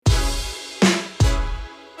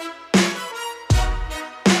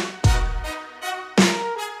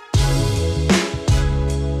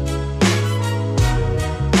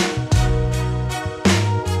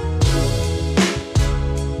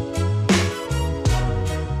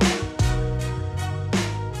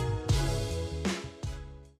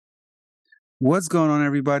What's going on,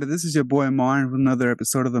 everybody? This is your boy Marin with another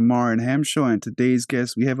episode of the Marin Ham Show. And today's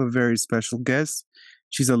guest, we have a very special guest.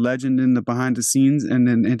 She's a legend in the behind the scenes and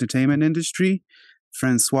in the entertainment industry,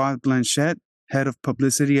 Francoise Blanchette, head of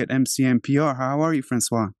publicity at MCM PR. How are you,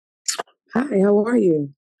 Francoise? Hi, how are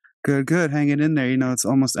you? Good, good. Hanging in there. You know, it's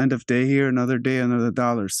almost end of day here. Another day, another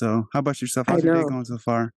dollar. So, how about yourself? I How's your day know. going so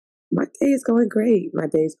far? My day is going great. My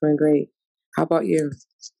day is going great. How about you?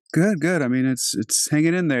 Good, good. I mean, it's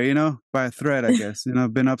hanging in there. You know, by a thread, I guess. You know,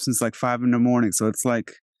 I've been up since like 5 in the morning, so it's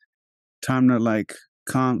like time to like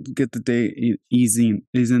get the day ease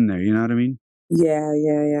in there. You know what I mean? Yeah.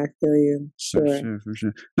 I feel you. For Sure. sure, for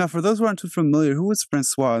sure. Now, for those who aren't too familiar, who is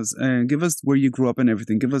Francoise? And give us where you grew up and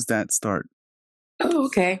everything. Give us that start. Oh,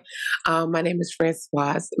 okay. My name is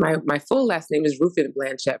Francoise. My full last name is Rufin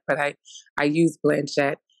Blanchette, but I use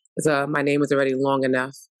Blanchette. So my name is already long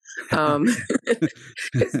enough, um,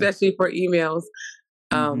 especially for emails.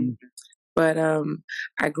 hmm Um, but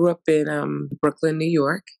I grew up in Brooklyn, New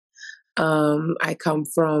York. I come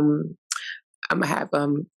from I have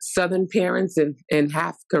Southern parents and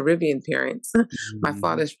half Caribbean parents. My hmm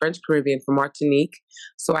father's French Caribbean from Martinique,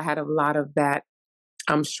 so I had a lot of that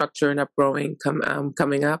structure and upbringing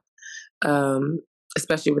coming up, um,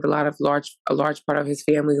 especially with a large part of his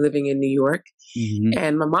family living in New York. hmm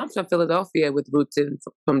And my mom's from Philadelphia with roots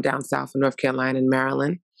from down south in North Carolina and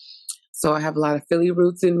Maryland. So I have a lot of Philly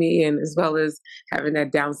roots in me, and as well as having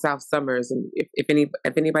that down south summers. And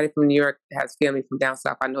if anybody from New York has family from down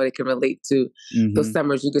south, I know they can relate to those hmm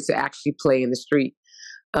summers you get to actually play in the street.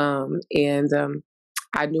 And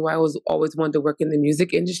I knew I was always wanted to work in the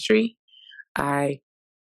music industry. I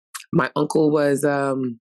My uncle was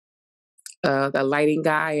the lighting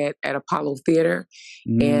guy at Apollo Theater,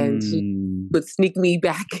 and he Mm. would sneak me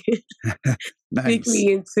back sneak Nice.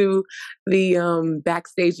 me into the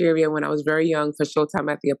backstage area when I was very young for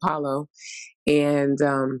Showtime at the Apollo, and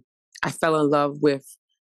I fell in love with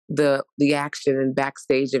the action and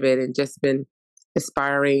backstage of it, and just been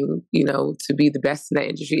aspiring, to be the best in that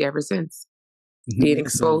industry ever since being So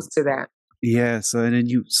exposed to that. yeah, so and then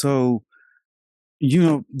you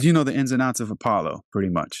know the ins and outs of Apollo pretty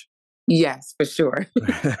much. Yes, for sure.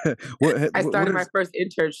 I What started my is first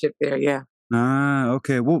internship there. Yeah.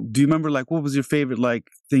 okay. Well, do you remember like what was your favorite like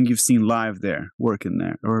thing you've seen live there, working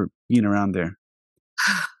there or being around there?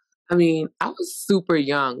 I mean, I was super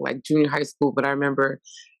young, like junior high school, but I remember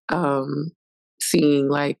um, seeing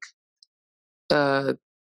like uh,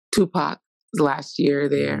 Tupac last year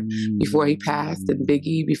there before he passed, and Mm.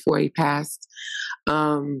 Biggie before he passed.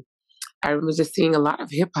 Um, I remember just seeing a lot of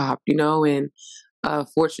hip hop, and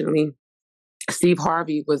fortunately, Steve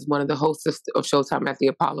Harvey was one of the hosts of Showtime at the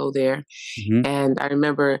Apollo there. Mhm. And I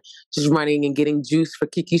remember just running and getting juice for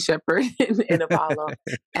Kiki Shepard in Apollo.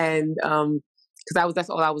 And because that's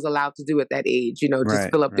all I was allowed to do at that age, just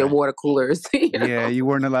Right, fill up their right. water coolers. Yeah, you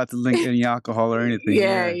weren't allowed to link any alcohol or anything.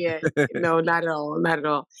 Yeah, Yeah. yeah. No, not at all. Not at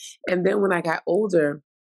all. And then when I got older,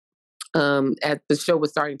 at the show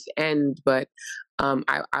was starting to end, but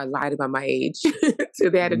I lied about my age. So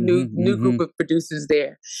they had a Mhm, new group mhm. of producers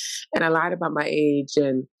there, and I lied about my age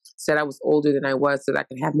and said I was older than I was, so that I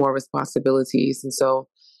could have more responsibilities. And so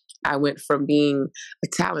I went from being a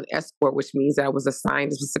talent escort, which means that I was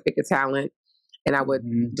assigned a specific talent, and I would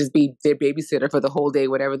Mhm, just be their babysitter for the whole day,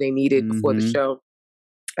 whatever they needed before the mhm. show.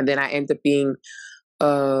 And then I ended up being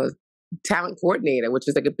a talent coordinator, which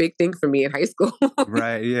is like a big thing for me in high school.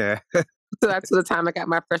 Right, yeah. So that's the time I got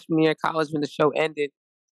my freshman year of college when the show ended.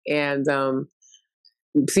 And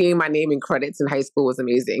seeing my name in credits in high school was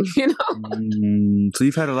amazing, So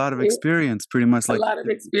you've had a lot of experience pretty much A like lot of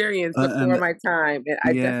experience and before my time. And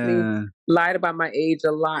I definitely yeah. lied about my age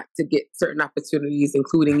a lot to get certain opportunities,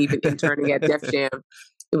 including even interning at Def Jam.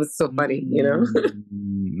 It was so funny.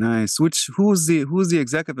 Nice. Who was the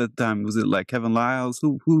executive at the time? Was it like Kevin Lyles?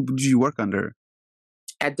 Who did you work under?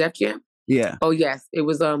 At Def Jam? Yeah. Oh yes, it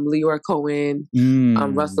was Leora Cohen,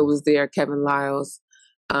 Russell Mm. was there, Kevin Lyles.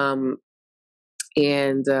 Um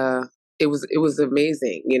and it was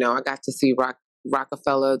amazing. I got to see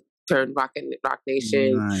Rockefeller turn Rock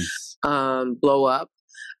Nation Nice. blow up.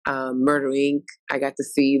 Murder Inc. I got to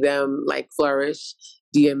see them like flourish.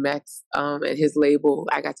 DMX and his label,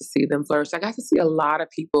 I got to see them flourish. I got to see a lot of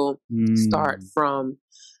people start Mm. from,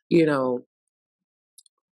 you know,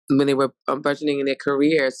 when they were budgeting in their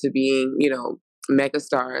careers to being,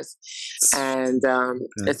 megastars, and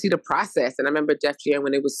Okay. see the process. And I remember Def Jam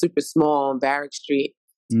when it was super small on Barrack Street,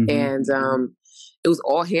 Mhm. and it was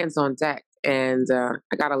all hands on deck. And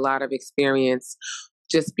I got a lot of experience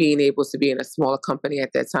just being able to be in a smaller company at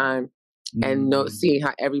that time, and Mm. seeing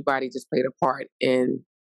how everybody just played a part in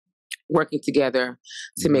working together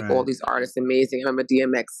to make all Right. these artists amazing. I remember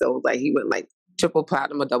DMX, so like he went like triple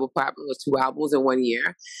platinum or double platinum with 2 albums in 1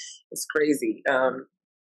 year. It's crazy. And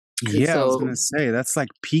Yeah, I was so gonna say that's like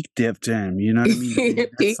peak Def Jam. You know what I mean?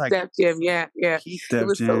 That's peak like Def Jam, yeah, yeah. peak It Def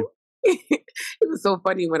was Jam. so it was so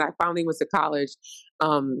funny when I finally went to college.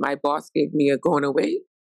 My boss gave me a going away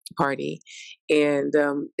party, and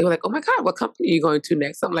they were like, "Oh my God, what company are you going to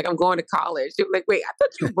next?" I'm like, "I'm going to college." They were like, "Wait, I thought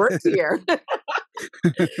you worked here,"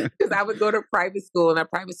 because I would go to private school, and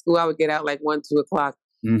at private school, I would get out like 1, 2 o'clock,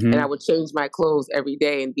 and I Hmm. would change my clothes every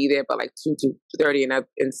day and be there by like 2, 2:30,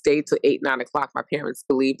 and stay till 8, 9 o'clock. My parents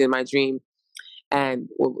believed in my dream and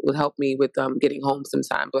would help me with getting home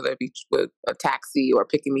sometimes, whether it be with a taxi or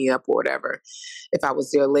picking me up or whatever, if I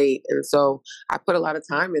was there late. And so I put a lot of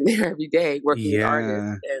time in there every day working with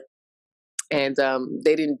artists, Yeah. and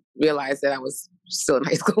they didn't realize that I was still in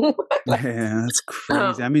high school. Yeah, that's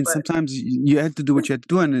crazy. I mean, But sometimes you had to do what you had to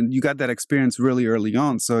do, and you got that experience really early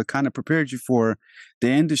on, so it kind of prepared you for the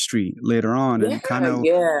industry later on, yeah, and kind of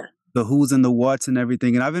yeah, the who's and the whats and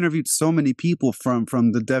everything. And I've interviewed so many people from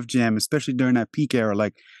the Def Jam, especially during that peak era.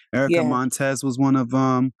 Like Erica yeah, Montez was one of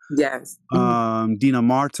them. yes, mhm, Dina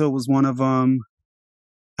Marta was one of them.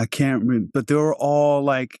 I can't remember, but they were all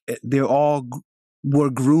like they all were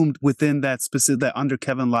groomed within that specific that under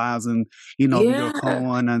Kevin Liles and Lyor yeah.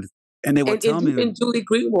 Cohen and they would And tell me. even Julie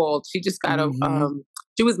Greenwald, she just got a Hmm.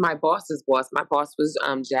 she was my boss's boss. My boss was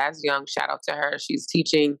Jazz Young. Shout out to her. She's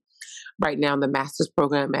teaching right now in the master's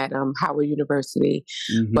program at Howard University.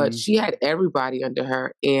 But Hmm. she had everybody under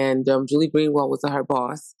her, and Julie Greenwald was her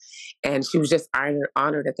boss, and she was just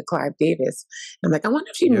honored at the Clive Davis. I'm like, I wonder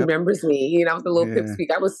if she Yep. remembers me. I was a little Yeah.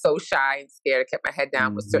 pipsqueak. I was so shy and scared. I kept my head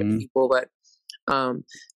down with certain Hmm. people, but um,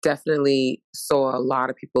 definitely saw a lot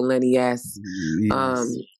of people. Lenny S. Um,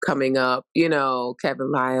 Yes. coming up,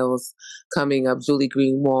 Kevin Liles coming up, Julie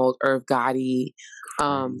Greenwald, Irv Gotti.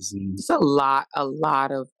 Crazy. Just a lot of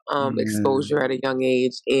Yeah. exposure at a young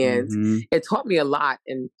age, and Hmm. it taught me a lot,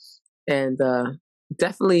 and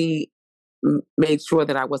definitely made sure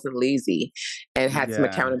that I wasn't lazy and had some Yeah.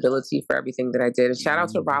 accountability for everything that I did. And shout out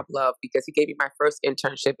to Mhm. Rob Love because he gave me my first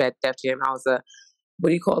internship at Def Jam. I was a what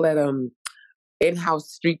do you call that?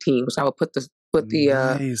 In-house street team, which I would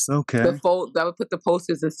Nice. the Okay. fold. I would put the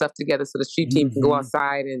posters and stuff together so the street team can go Hmm.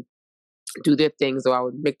 outside and do their things, or I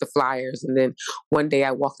would make the flyers. And then one day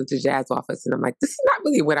I walked into Jazz office and I'm like, this is not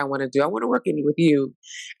really what I want to do. I want to work with you.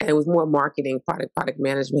 And it was more marketing, product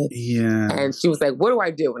management. Yeah. And she was like, what do I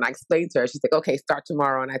do? And I explained to her. She's like, okay, start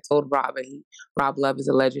tomorrow. And I told Rob, and Rob Love is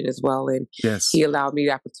a legend as well. And he Yes. allowed me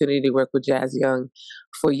the opportunity to work with Jazz Young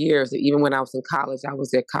for years. Even when I was in college, I was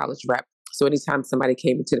their college rep. So anytime somebody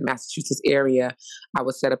came into the Massachusetts area, I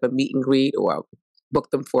would set up a meet and greet or book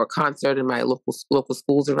them for a concert in my local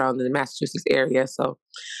schools around in the Massachusetts area. So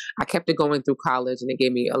I kept it going through college, and it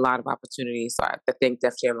gave me a lot of opportunities. So I thank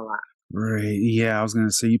Def Jam a lot. Right. Yeah, I was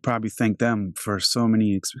gonna say you probably thank them for so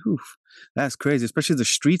many. Oof, that's crazy, especially the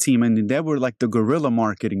street team, and they were like the guerrilla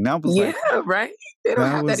marketing. That was Yeah, like right. They don't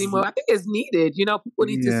that have that was anymore. I think it's needed. People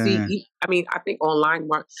need to see. yeah, I mean, I think online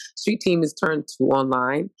street team is turned to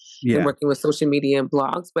online and yeah. working with social media and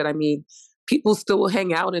blogs. But I mean, people still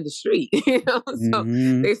hang out in the street. So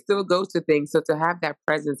Hmm. they still go to things. So to have that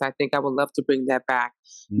presence, I think I would love to bring that back,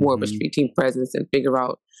 more of a Hmm. street team presence, and figure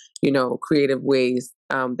out, creative ways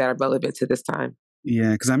that are relevant to this time.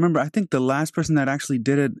 Yeah, because I remember I think the last person that actually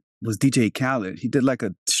did it was DJ Khaled. He did like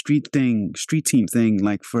a street team thing,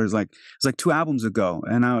 like for it's like 2 albums ago,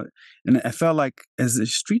 and I felt like as a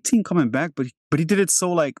street team coming back, but he did it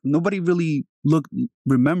so like nobody really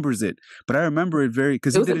remembers it, but I remember it very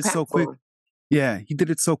because It he was did it so quick. impactful. Yeah, he did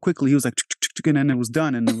it so quickly. He was like, and then it was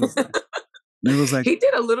done, and it was like, He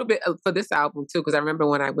did a little bit for this album too, because I remember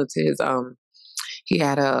when I went to his he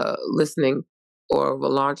had a listening or a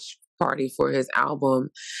launch party for his album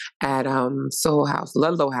at Soul House,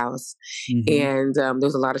 Ludlow House, hmm and there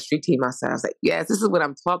was a lot of street team outside. I was like, yes, this is what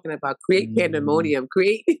I'm talking about. Create hmm pandemonium,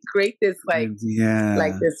 create this like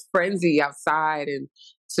yeah, this frenzy outside, and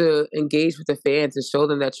to engage with the fans and show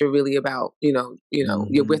them that you're really about, you're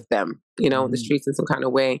hmm with them, in the hmm streets in some kind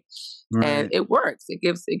of way. And right, it works. It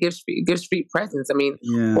gives street presence. I mean,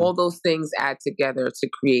 yeah. all those things add together to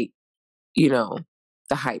create, you know,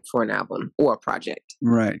 the hype for an album or a project.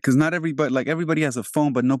 Right, because not everybody like everybody has a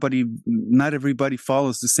phone, but not everybody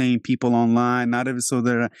follows the same people online. Not every so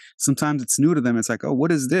they're sometimes it's new to them. It's like, oh,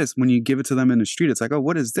 what is this? When you give it to them in the street, it's like, oh,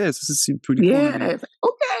 what is this? This seems pretty cool. Yeah. And then,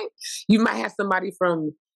 Okay. You might have somebody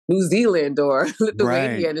from New Zealand or right,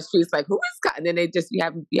 Lithuania in the streets, like, who is God? And then you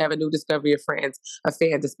have a new discovery of fans,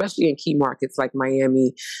 especially in key markets like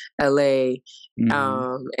Miami, LA,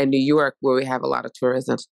 hmm and New York, where we have a lot of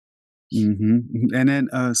tourism. And then,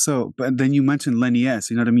 but then you mentioned Lenny S.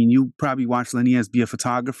 You know what I mean? You probably watched Lenny S. be a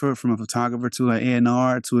photographer, from a photographer to an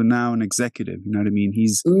A&R to now an executive. You know what I mean?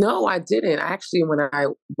 He's No, I didn't. Actually,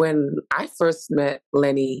 when I first met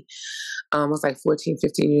Lenny, I was like 14,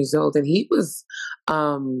 15 years old, and he was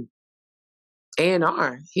um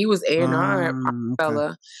A&R. He was A&R at okay,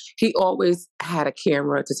 Rockefeller. He always had a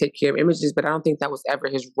camera to take care of images, but I don't think that was ever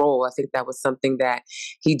his role. I think that was something that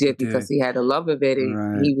he he did because did he had a love of it, and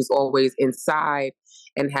right. he was always inside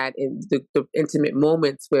and had the intimate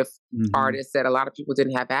moments with Hmm. artists that a lot of people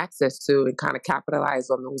didn't have access to, and kind of capitalized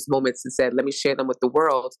on those moments and said, "Let me share them with the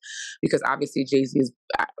world," because obviously Jay-Z is,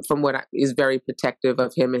 is very protective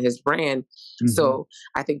of him and his brand. Hmm. So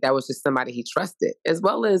I think that was just somebody he trusted, as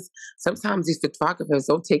well as sometimes these photographers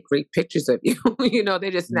don't take great pictures of you. They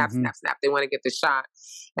just snap, Hmm. snap, snap. They want to get the shot.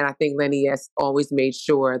 And I think Lenny S always made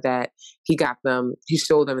sure that he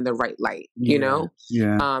showed them in the right light, Yeah,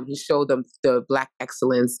 yeah. He showed them the Black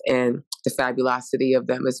excellence and the fabulosity of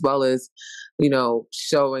them, as well as,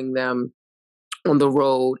 showing them on the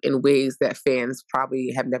road in ways that fans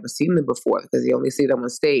probably have never seen them before because they only see them on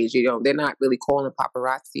stage. They're not really calling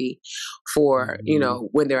paparazzi for, Hmm.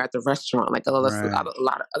 when they're at the restaurant, like Right. a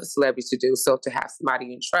lot of other celebrities to do. So to have somebody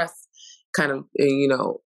you trust kind of,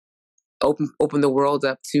 open the world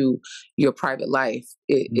up to your private life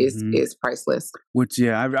Hmm. is priceless. Which,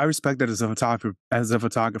 yeah, I respect that as a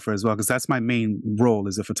photographer as well, because that's my main role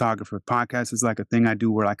as a photographer. Podcast is like a thing I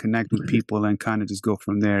do where I connect with people and kind of just go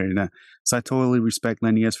from there. So I totally respect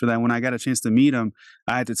Lenny S for that. When I got a chance to meet him,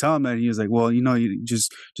 I had to tell him that. He was like, "Well, you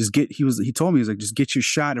just get." He told me, he was like, "Just get your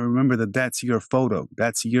shot and remember that that's your photo,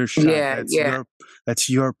 that's your shot, Yeah, yeah, that's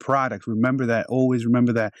your product. Remember that. Always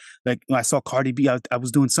remember that." Like, I saw Cardi B. I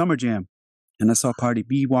was doing Summer Jam. And I saw Cardi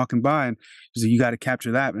B walking by, and she's like, "You got to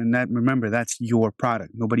capture that, and remember, that's your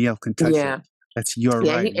product. Nobody else can touch it. yeah. That's your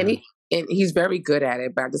Yeah, right, man." and he's very good at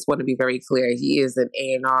it. But I just want to be very clear: he is an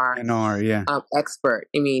A&R And R, yeah, expert.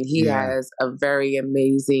 I mean, he yeah. has a very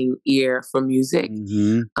amazing ear for music,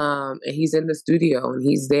 Hmm. and he's in the studio and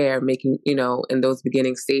he's there making, in those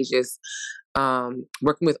beginning stages,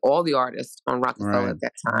 working with all the artists on Rockefeller Right. at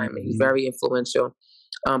that time. And he's Hmm. very influential,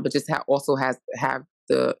 but just also have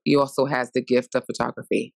he also has the gift of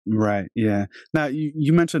photography. Right. Yeah. Now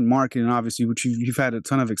you mentioned marketing, obviously, which you've had a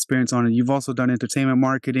ton of experience on, and you've also done entertainment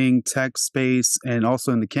marketing, tech space, and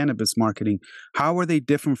also in the cannabis marketing. How are they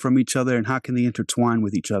different from each other, and how can they intertwine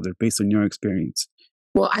with each other based on your experience?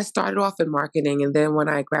 Well, I started off in marketing, and then when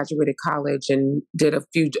I graduated college and did a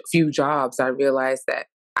few jobs, I realized that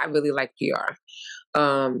I really like PR.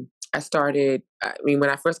 I started. I mean, when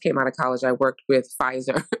I first came out of college, I worked with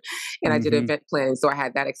Pfizer, and I did Hmm. event planning, so I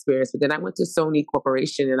had that experience. But then I went to Sony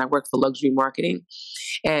Corporation, and I worked for luxury marketing,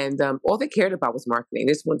 and all they cared about was marketing.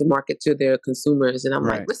 They just wanted to market to their consumers. And I'm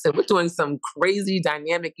like, Right. listen, we're doing some crazy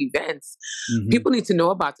dynamic events. Hmm. People need to know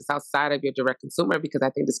about this outside of your direct consumer because I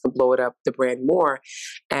think this can blow it up the brand more.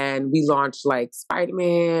 And we launched like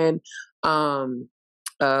Spider-Man, um,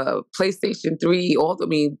 PlayStation 3,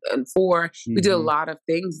 and 4. We did a Hmm. lot of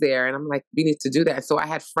things there. And I'm like, we need to do that. So I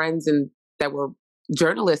had friends that were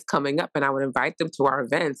journalists coming up, and I would invite them to our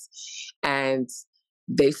events. And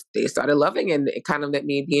they started loving it, and it kind of let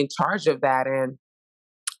me be in charge of that. And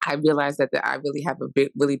I realized that I really have a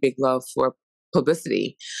really big love for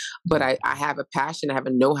publicity, but I have a passion, I have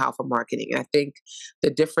a know-how for marketing. And I think the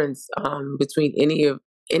difference between any of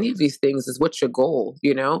these things is what's your goal,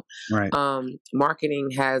 Right. Marketing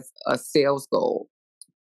has a sales goal.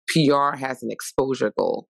 PR has an exposure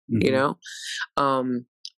goal, you Hmm. know? Um,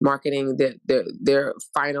 Marketing, their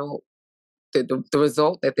final, the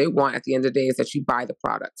result that they want at the end of the day is that you buy the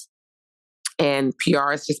product. And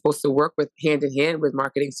PR is just supposed to work with hand in hand with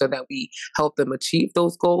marketing so that we help them achieve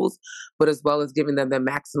those goals, but as well as giving them the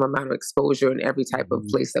maximum amount of exposure in every type of Hmm.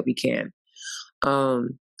 place that we can.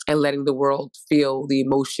 Um, and letting the world feel the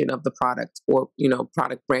emotion of the product or,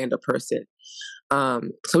 product brand or person.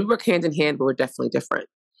 So we work hand in hand, but we're definitely different,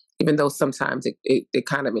 even though sometimes it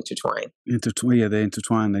kind of intertwine. Intertwine, yeah, they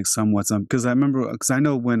intertwine like somewhat. Some because I remember, because I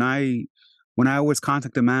know when I always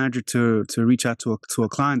contact the manager to reach out to a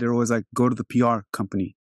client, they're always like, go to the PR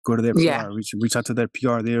company, go to their Yeah. PR, reach out to their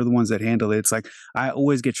PR. They're the ones that handle it. It's like I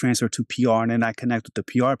always get transferred to PR, and then I connect with the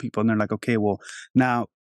PR people, and they're like, okay, well, now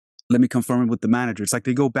let me confirm it with the manager. It's like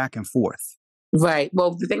they go back and forth. Right.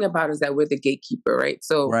 Well, the thing about it is that we're the gatekeeper, right?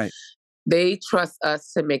 So Right. they trust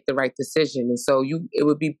us to make the right decision. And so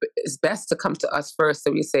it's best to come to us first.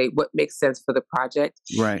 So we say what makes sense for the project.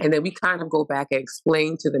 Right. And then we kind of go back and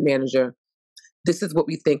explain to the manager, this is what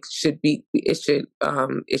we think it should be,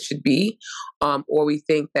 or we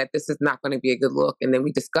think that this is not going to be a good look. And then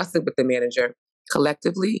we discuss it with the manager.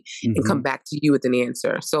 collectively and come Hmm. back to you with an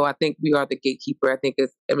answer. So I think we are the gatekeeper.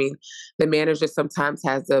 I mean, the manager sometimes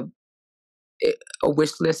has a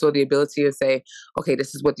wish list or the ability to say, okay,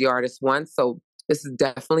 this is what the artist wants. So this is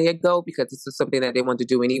definitely a go because this is something that they want to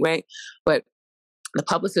do anyway. But the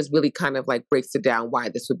publicist really kind of like breaks it down why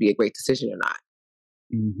this would be a great decision or not.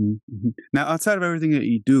 Hmm. Hmm. Now, outside of everything that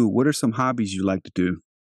you do, what are some hobbies you like to do?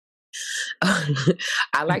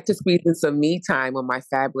 I like to squeeze in some me time on my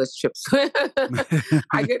fabulous trips.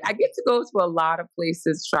 I get to go to a lot of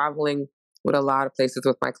places, traveling with a lot of places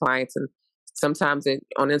with my clients, and sometimes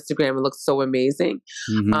on Instagram it looks so amazing,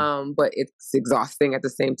 Hmm. but it's exhausting at the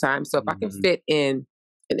same time. So if I can Hmm. fit in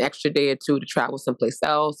an extra day or two to travel someplace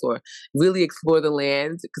else or really explore the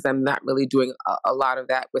land, because I'm not really doing a lot of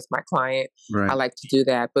that with my client, I Right. like to do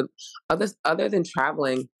that. But other than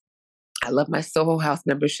traveling, I love my Soho House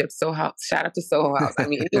membership. Soho House, shout out to Soho House. I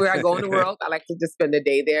mean, anywhere I go in the world, I like to just spend a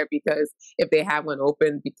day there because if they have one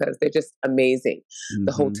open, because they're just amazing.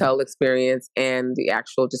 The Hmm. hotel experience and the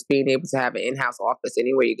actual just being able to have an in-house office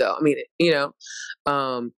anywhere you go. I mean,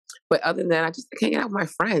 um, but other than that, I just like hanging out with my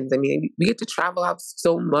friends. I mean, we get to travel out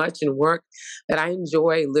so much and work that I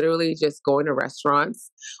enjoy literally just going to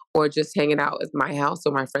restaurants or just hanging out at my house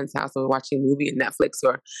or my friend's house and watching a movie on Netflix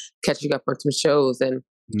or catching up on some shows and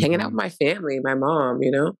hanging out with Hmm. my family, my mom.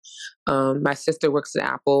 My sister works at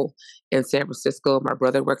Apple in San Francisco. My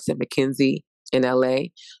brother works at McKinsey in LA.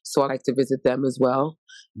 So I like to visit them as well.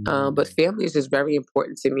 But Hmm. family is just very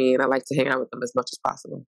important to me and I like to hang out with them as much as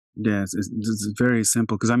possible. Yes, it's very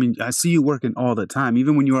simple because I mean, I see you working all the time.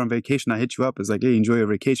 Even when you were on vacation, I hit you up. It's like, hey, enjoy your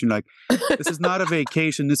vacation. Like, this is not a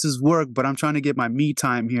vacation. This is work, but I'm trying to get my me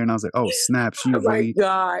time here. And I was like, oh, snap. She Oh my really.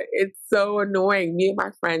 God, it's so annoying. Me and my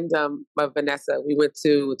friend, Vanessa, we went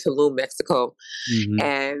to Tulum, Mexico, Hmm.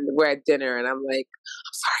 and we're at dinner, and I'm like,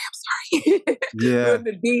 I'm sorry, I'm sorry. We're Yeah. on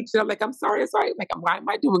the beach, and I'm like, I'm sorry, I'm sorry. Like, why am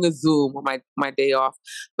I doing a Zoom on my day off?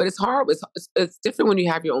 But it's hard. It's different when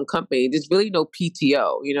you have your own company. There's really no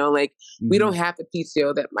PTO. Like we don't Hmm. have the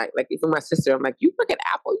PTO that like even my sister. I'm like, you work at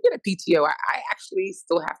Apple, you get a PTO. I actually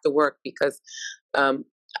still have to work because um,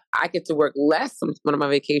 I get to work less on my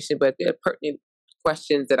vacation, but there are pertinent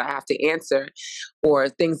questions that I have to answer or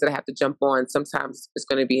things that I have to jump on. Sometimes it's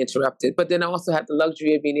going to be interrupted. But then I also have the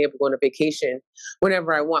luxury of being able to go on a vacation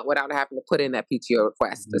whenever I want without having to put in that PTO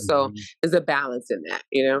request. So Hmm. there's a balance in that.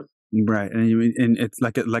 Right. And it's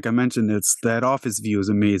like I mentioned, it's that office view is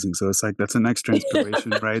amazing. So it's like, that's an extra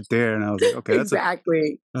inspiration right there. And I was like, okay,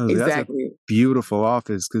 Exactly. that's a Exactly. beautiful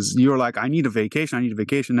office because you were like, I need a vacation. I need a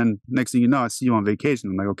vacation. And next thing you know, I see you on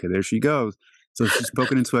vacation. I'm like, okay, there she goes. So she's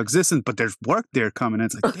spoken into existence, but there's work there coming. And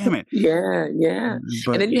it's like, damn it. Yeah, yeah. And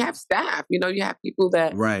But then you have staff, you have people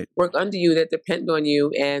that right. work under you that depend on you.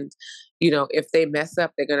 And, if they mess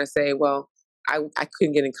up, they're going to say, well, I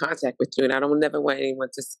couldn't get in contact with you. And I don't never want anyone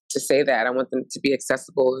to say that. I want them to be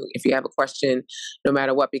accessible if you have a question, no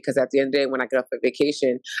matter what, because at the end of the day, when I get off a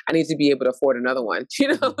vacation, I need to be able to afford another one, so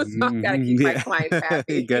I got to keep my Yeah. clients You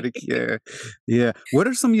happy. gotta, yeah. Yeah. What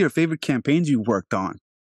are some of your favorite campaigns you worked on?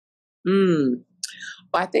 Mm.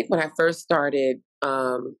 Well, I think when I first started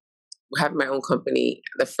having my own company,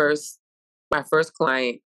 my first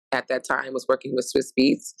client at that time was working with Swiss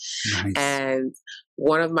Beats, Nice. and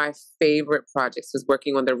one of my favorite projects was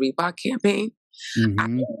working on the Reebok campaign. I,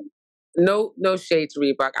 Hmm. no shade to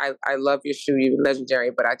Reebok. I love your shoe, you're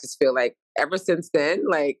legendary, but I just feel like ever since then,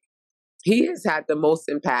 like he has had the most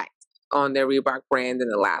impact on their Reebok brand in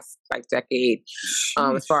the last like decade.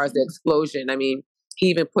 As Sheesh. far as the explosion, I mean, he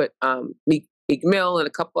even put Meek Mill and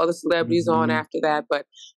a couple other celebrities on Hmm. after that. But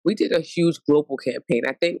we did a huge global campaign.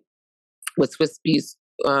 I think what Swiss Beats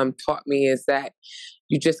taught me is that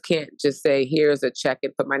you just can't just say, "Here's a check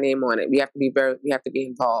and put my name on it." We have to be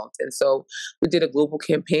involved. And so we did a global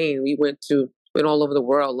campaign. Went all over the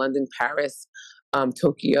world: London, Paris,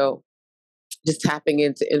 Tokyo, just tapping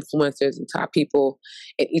into influencers and top people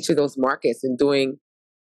in each of those markets and doing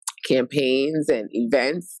campaigns and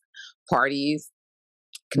events, parties,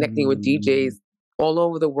 connecting with Mm. DJs all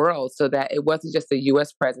over the world so that it wasn't just a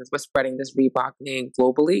US presence, but spreading this Reebok name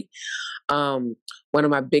globally. Um, One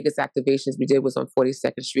of my biggest activations we did was on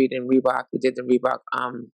 42nd Street in Reebok. We did the Reebok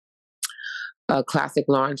classic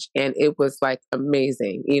launch, and it was like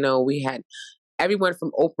amazing. We had everyone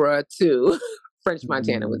from Oprah to French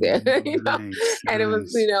Montana was there, Nice, and it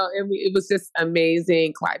was, nice. it was just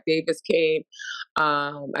amazing. Clive Davis came.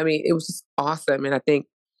 I mean, it was just awesome, and I think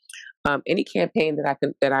any campaign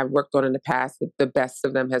that I've worked on in the past, the best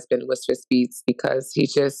of them has been with Swiss Beats because he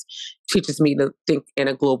just teaches me to think in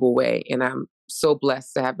a global way, and I'm so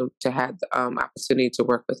blessed to have the opportunity to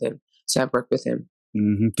work with him. To have worked with him.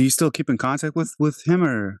 Do you still keep in contact with him,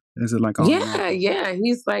 or is it like on and off? Yeah, yeah.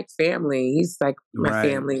 He's like family. He's like my Right.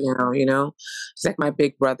 family now, you know? He's like my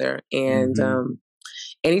big brother. And Hmm.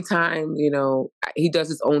 anytime, he does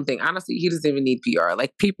his own thing. Honestly, he doesn't even need PR.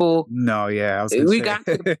 Like people, No, yeah, I was gonna we say. got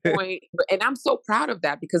to the point, and I'm so proud of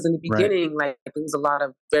that because in the Right. beginning, like it was a lot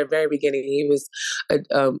of very, very beginning, he was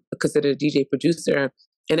considered a DJ producer,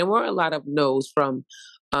 and there were a lot of no's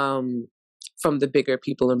um, from the bigger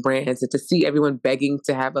people and brands, and to see everyone begging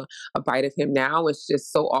to have a bite of him now, it's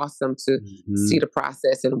just so awesome to see Hmm. the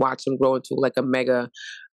process and watch him grow into like a mega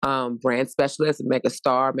brand specialist, a mega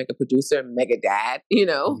star, mega producer, mega dad,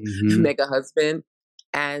 Hmm. mega husband.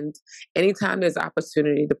 And anytime there's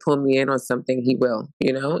opportunity to pull me in on something, he will,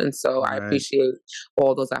 And so I Right. appreciate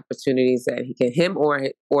all those opportunities that he can, him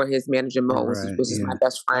or his manager Mo, Right. which is my Yeah.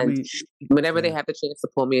 best I friend. mean, Whenever they yeah. have the chance to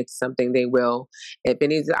pull me into something, they will. If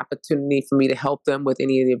any is an opportunity for me to help them with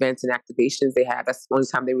any of the events and activations they have, that's the only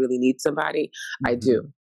time they really need somebody. I Hmm.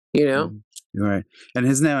 do, you know. Mhm. You're right. And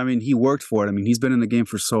his name, I mean, he worked for it. I mean, he's been in the game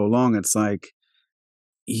for so long. It's like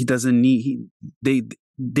he doesn't need they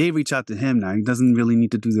they reach out to him now. He doesn't really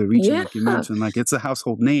need to do the reaching Yeah. like you mentioned. Like it's a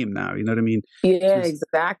household name now. You know what I mean? Yeah, Just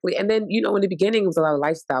exactly. And then, in the beginning, it was a lot of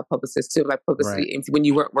lifestyle publicists too, like right. publicity when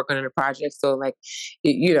you weren't working on a project. So, like,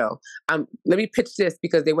 let me pitch this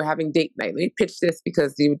because they were having date night. Let me pitch this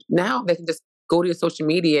because now they can just go to your social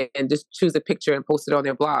media and just choose a picture and post it on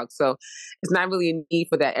their blog. So, it's not really a need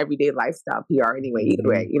for that everyday lifestyle PR anyway, either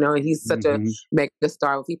way, Hmm. And he's such a Hmm. mega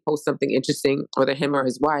star. If he posts something interesting, whether him or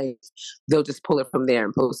his wife, they'll just pull it from there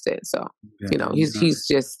and post it. So, Yeah. he's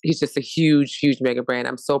just a huge, huge mega brand.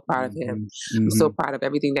 I'm so proud of him. Hmm. I'm so Hmm. proud of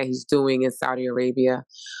everything that he's doing in Saudi Arabia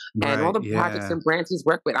and all Right. the projects Yeah. and brands he's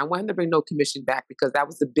worked with. I want him to bring No Commission back because that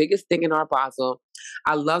was the biggest thing in our Basel.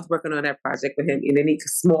 I loved working on that project with him in any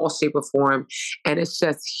small shape or form, and it's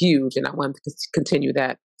just huge. And I want him to continue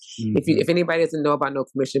that. Hmm. If anybody doesn't know about No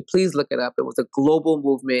Commission, please look it up. It was a global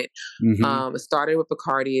movement. Hmm. It started with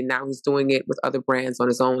Bacardi, and now he's doing it with other brands on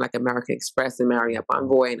his own, like American Express and Marriott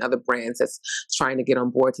Bonvoy and other brands that's trying to get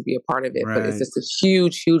on board to be a part of it. But it's Right. just a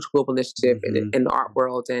huge, huge global initiative Hmm. in the art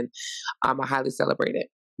world, and I highly celebrate it.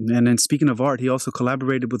 And then speaking of art, he also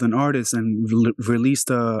collaborated with an artist and released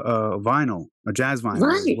a vinyl, a jazz vinyl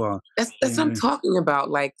as Right. well. That's what I'm Yeah. talking about.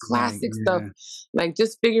 Like Like classic stuff, yeah. like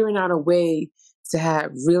just figuring out a way to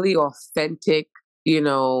have really authentic, you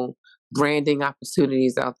know, branding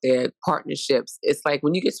opportunities out there, partnerships. It's like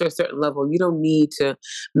when you get to a certain level, you don't need to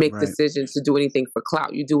make Right. decisions to do anything for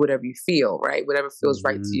clout. You do whatever you feel, right? Whatever feels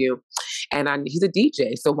right to Hmm. you. And he's a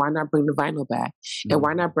DJ, so why not bring the vinyl back? And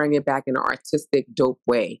why Hmm. not bring it back in an artistic, dope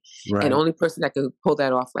way? And the Right. only person that can pull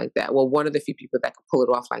that off like that, well, one of the few people that can pull it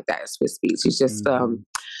off like that is Swiss Beats. Hmm.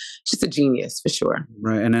 She's a genius for sure.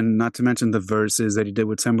 Right, and then not to mention the verses that he did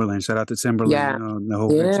with Timberland. Shout out to Timberland, Yeah. the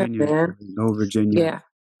whole Yeah, Virginia, man. the whole Virginia. Yeah,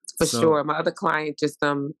 for So, sure. My other client just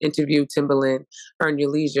interviewed Timberland, Earn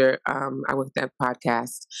Your Leisure. I work that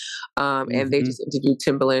podcast. And they mhm, just interviewed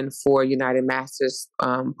Timberland for United Masters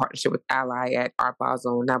partnership with Ally at Art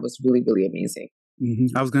Basel. And that was really, really amazing.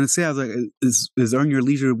 I was gonna say, I was like, is Earn Your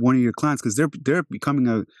Leisure one of your clients? Because they're becoming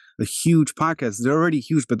a huge podcast. They're already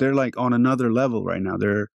huge, but they're like on another level right now.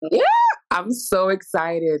 They're Yeah, I'm so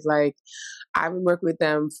excited. Like I've been working with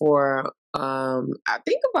them for I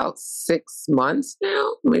think about 6 months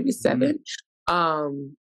now, maybe mhm, 7.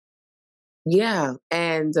 Um yeah,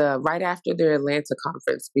 and right after their Atlanta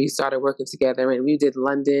conference, we started working together, and we did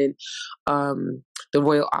London, the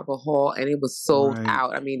Royal Albert Hall, and it was sold right,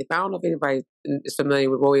 out. I mean, if I don't know if anybody is familiar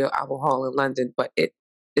with Royal Albert Hall in London, but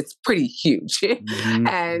it's pretty huge, mhm,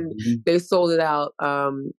 and mhm, they sold it out.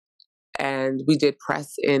 And we did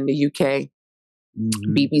press in the UK,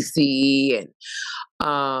 mhm, BBC, and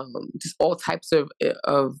just all types of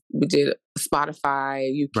we did Spotify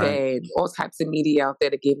right, UK and all types of media out there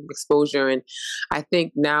to give them exposure. And I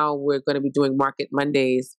think now we're going to be doing Market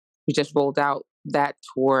Mondays. We just rolled out that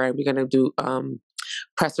tour, and we're going to do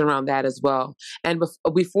press around that as well. And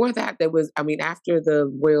before that, there was, I mean, after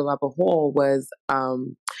the Royal Albert Hall was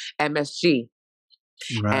MSG,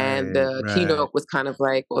 and right, the right, keynote was kind of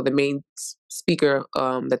like, or the main speaker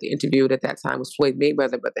that they interviewed at that time was Floyd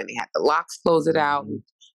Mayweather, but then they had the Locks close it out, and mhm,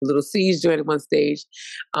 Little C's joined at one stage.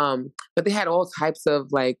 But they had all types of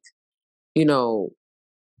like, you know,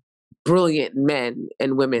 brilliant men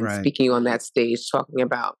and women right, speaking on that stage, talking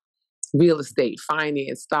about real estate,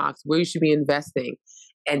 finance, stocks, where you should be investing.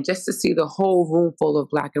 And just to see the whole room full of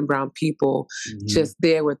Black and brown people mhm, just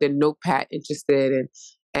there with their notepad interested,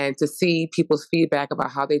 and to see people's feedback about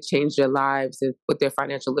how they changed their lives and with their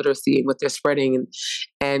financial literacy and what they're spreading,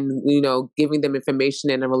 and giving them information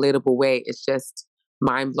in a relatable way. It's just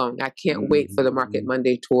mind blowing. I can't wait for the Market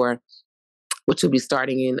Monday tour, which will be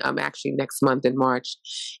starting in actually next month in March,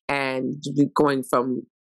 and going from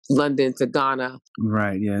London to Ghana.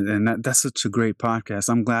 Right, yeah, and that's such a great podcast.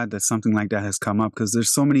 I'm glad that something like that has come up, because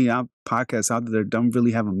there's so many podcasts out there that don't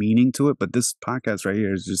really have a meaning to it, but this podcast right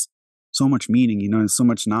here is just so much meaning, and so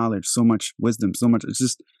much knowledge, so much wisdom, so much. It's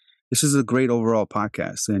just a great overall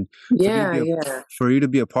podcast, and for you to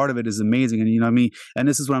be a part of it is amazing. And what I mean, and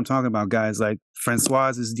this is what I'm talking about, guys. Like,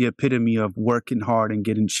 Francoise is the epitome of working hard and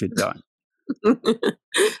getting shit done.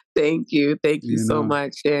 Thank you so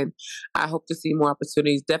much, and I hope to see more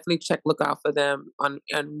opportunities. Definitely look out for them on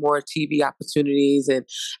more TV opportunities and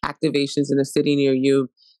activations in a city near you.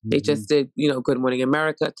 They just did, Good Morning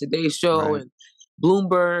America, Today Show, and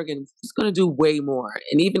Bloomberg, and it's going to do way more,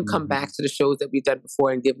 and even come back to the shows that we've done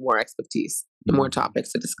before and give more expertise and more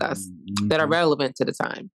topics to discuss that are relevant to the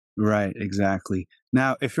time. Right, exactly.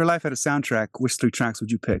 Now, if your life had a soundtrack, which 3 tracks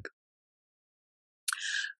would you pick?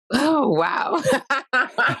 Oh, wow.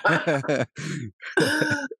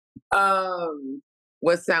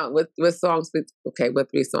 What songs? What 3 songs would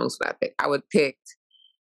I pick? I would pick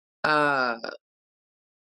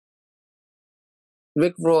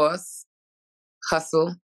Rick Ross,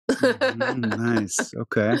 Hustle. Nice.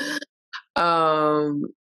 Okay. I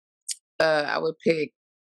would pick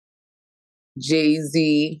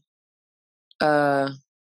Jay-Z,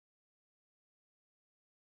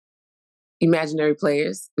 Imaginary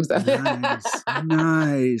Players.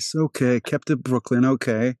 Nice. Okay. Kept it Brooklyn.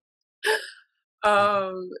 Okay.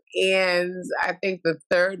 And I think the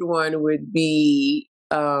third one would be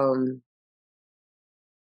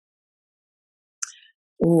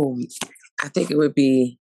I think it would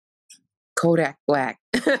be Kodak Black.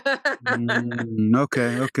 Okay.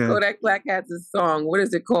 Kodak Black has a song. What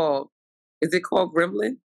is it called? Is it called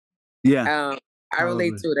Gremlin? Yeah. I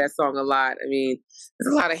relate to that song a lot. I mean,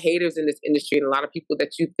 there's a lot of haters in this industry and a lot of people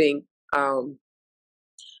that you think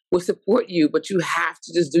will support you, but you have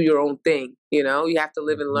to just do your own thing. You have to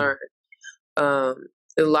live and learn. A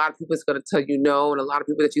lot of people is going to tell you no, and a lot of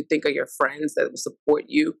people that you think are your friends that will support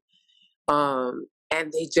you.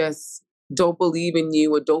 And they just don't believe in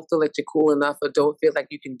you, or don't feel like you're cool enough, or don't feel like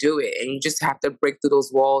you can do it. And you just have to break through those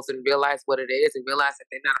walls and realize what it is, and realize that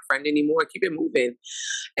they're not a friend anymore. Keep it moving,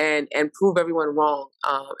 and prove everyone wrong.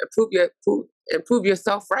 And prove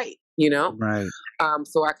yourself right. Right.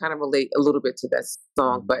 So I kind of relate a little bit to that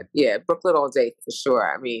song, but yeah, Brooklyn all day for sure.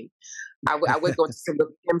 I mean, I would go to some of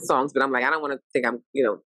them songs, but I'm like, I don't want to think I'm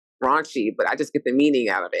raunchy, but I just get the meaning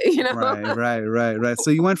out of it. Right.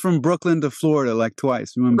 So you went from Brooklyn to Florida like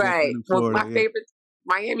twice. You went right. Well, my favorite.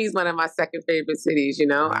 Miami's one of my second favorite cities,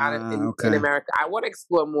 in America. I want to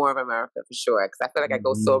explore more of America for sure, because I feel like I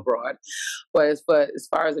go so abroad. But as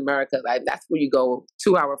far as America, that's where you go.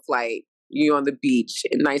 2-hour flight. You're on the beach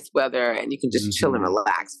in nice weather, and you can just chill and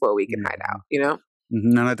relax for a week and hide out.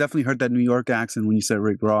 And I definitely heard that New York accent when you said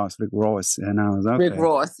Rick Ross, and I was okay. Rick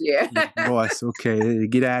Ross, yeah. Rick Ross, okay,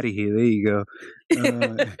 get out of here. There you go.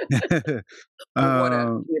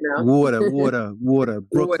 Water,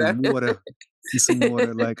 Brooklyn, water. Some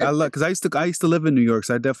water. Like, I love, because I used to live in New York,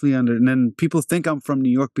 so I definitely and then people think I'm from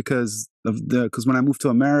New York because when I moved to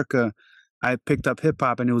America, I picked up hip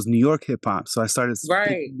hop, and it was New York hip hop. So I started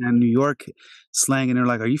speaking in New York slang, and they're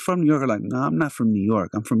like, "Are you from New York?" I'm like, "No, I'm not from New York.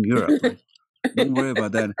 I'm from Europe." Like, don't worry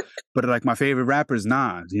about that. But like, my favorite rapper is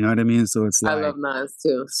Nas. You know what I mean? So it's like, I love Nas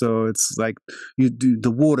too. So it's like, you do the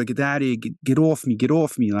water, get out of here, get off me,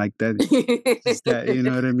 like that. Just that, you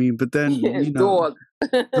know what I mean? But then dog,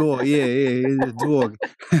 yeah, dog.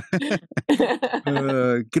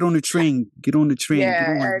 Get on the train.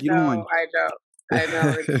 Yeah, get on. I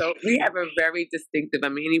know. So we have a very distinctive. I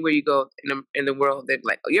mean, anywhere you go in the world, they're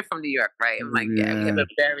like, "Oh, you're from New York, right?" I'm like, "Yeah, we have a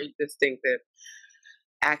very distinctive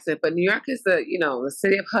accent." But New York is the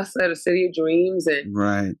city of hustle, the city of dreams, and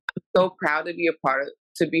I'm so proud to be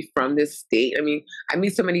to be from this state. I mean, I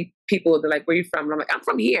meet so many people that are like, "Where are you from?" And I'm like, "I'm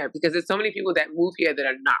from here," because there's so many people that move here that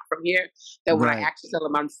are not from here. That when I actually tell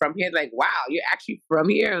them I'm from here, they're like, "Wow, you're actually from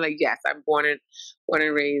here?" I'm like, "Yes, I'm born and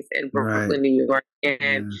raised in Brooklyn, New York,"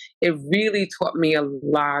 and it really taught me a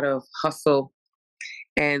lot of hustle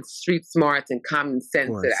and street smarts and common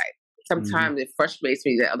sense that sometimes it frustrates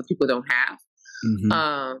me that other people don't have.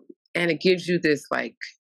 And it gives you this like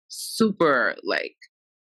super like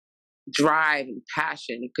drive and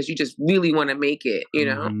passion, because you just really want to make it,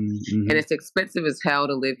 and it's expensive as hell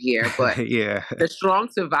to live here, but the strong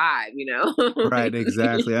survive, Right,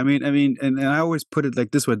 exactly. I mean, and I always put it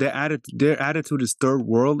like this way: their attitude is third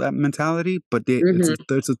world mentality, but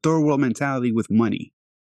it's a third world mentality with money.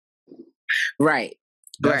 Right.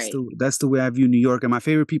 Right. That's the way I view New York. And my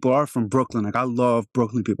favorite people are from Brooklyn. Like I love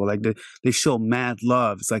Brooklyn people. Like they show mad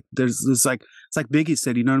love. It's like it's like Biggie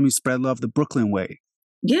said, you know what I mean? Spread love the Brooklyn way.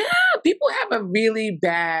 Yeah, people have a really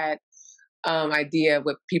bad idea of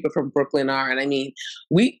what people from Brooklyn are. And I mean,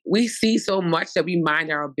 we see so much that we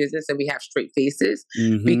mind our own business and we have straight faces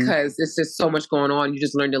Hmm. because there's just so much going on. You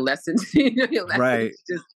just learn your lessons, you know, your lessons. Right.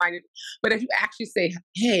 Just find it. But if you actually say,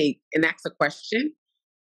 "Hey," and ask a question,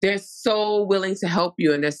 they're so willing to help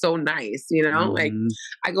you and they're so nice, you know? Like Hmm.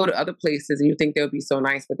 I go to other places and you think they'll be so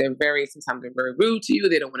nice, but sometimes they're very rude to you.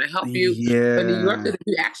 They don't want to help you. But New Yorkers, Yeah. if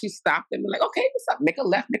you actually stop them, they're like, okay, what's up? Make a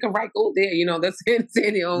left, make a right, go there. You know, they're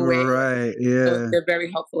saying their own way. Right. So Yeah. they're very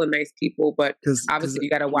helpful and nice people, but Cause obviously you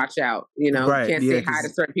got to watch out. You know, you right. can't Yeah. say hi to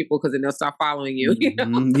certain people because then they'll start following you. You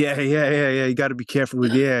know? Yeah. Yeah. You got to be careful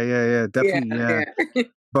with. Yeah. Yeah. Yeah, Definitely. Yeah. yeah.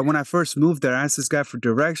 But when I first moved there, I asked this guy for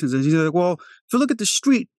directions, and he's like, "Well, if you look at the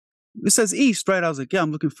street, it says east, right?" I was like, "Yeah,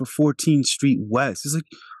 I'm looking for 14th Street West." He's like,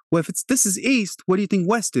 "Well, if it's this is east, what do you think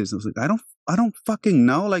west is?" I was like, I don't fucking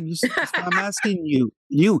know. Like, that's why I'm asking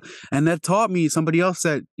you." And that taught me. Somebody else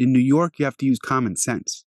said in New York, you have to use common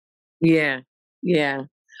sense. Yeah, yeah.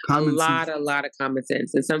 Common sense. A lot of common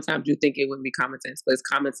sense. And sometimes you think it wouldn't be common sense, but it's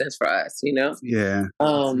common sense for us, you know? Yeah.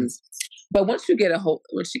 Um, but once you get a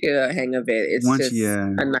hang of it, it's Once, just yeah,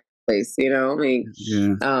 a nice place, you know? I mean,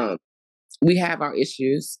 yeah. um, we have our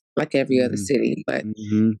issues like every other Mhm, city, but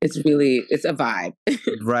mhm. it's a vibe.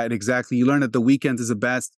 Right, exactly. You learn that the weekends is a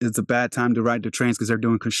bad time to ride the trains because they're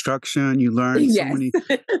doing construction. Yes.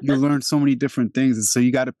 You learn so many different things, and so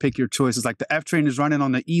you got to pick your choices. Like the F train is running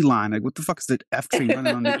on the E line. Like, what the fuck is the F train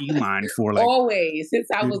running on the E line for? Like, Always. Since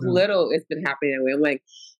I you was know? little, it's been happening that way. I'm like,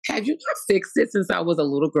 have you not fixed it since I was a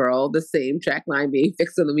little girl? The same track line being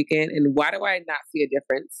fixed on the weekend, and why do I not see a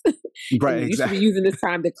difference? Right, And you should be exactly, using this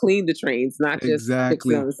time to clean the trains, not just fix it on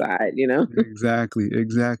exactly, the side. You know.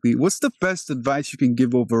 exactly. What's the best advice you can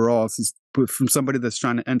give overall, from somebody that's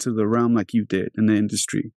trying to enter the realm like you did in the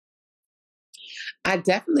industry? I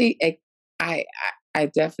definitely, I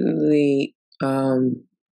definitely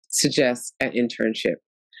suggest an internship.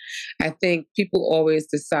 I think people always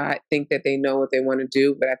think that they know what they want to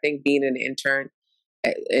do, but I think being an intern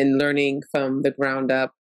and learning from the ground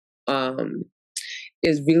up um,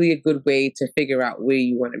 is really a good way to figure out where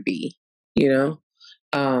you want to be. You know,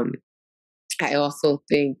 um, I also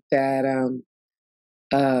think that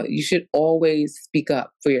you should always speak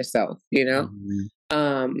up for yourself. You know,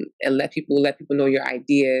 Mhm. and let people know your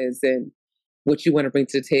ideas and what you want to bring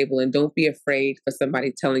to the table, and don't be afraid for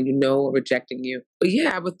somebody telling you no or rejecting you. But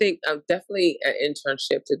yeah, I would think definitely an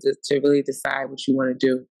internship to really decide what you want to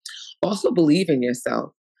do. Also, believe in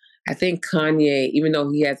yourself. I think Kanye, even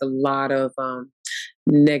though he has a lot of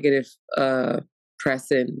negative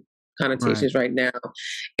press and Right, connotations right now,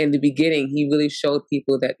 in the beginning, he really showed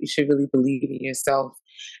people that you should really believe in yourself,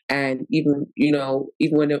 and even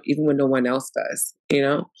when no one else does, you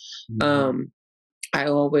know. mhm. Um, I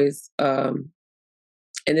always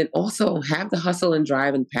and then also have the hustle and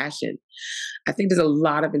drive and passion. I think there's a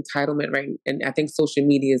lot of entitlement, right? And I think social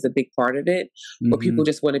media is a big part of it, where people Mhm.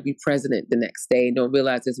 just want to be president the next day and don't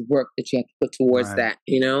realize there's work that you have to put towards Right, that,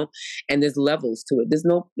 you know? And there's levels to it. There's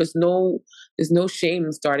no shame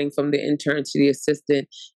in starting from the intern to the assistant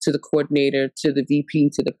to the coordinator to the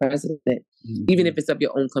VP to the president, even if mhm. it's of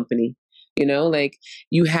your own company. You know, like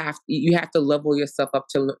you have to level yourself up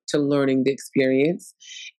to learning the experience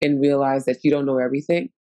and realize that you don't know everything.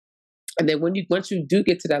 And then once you do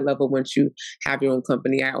get to that level, once you have your own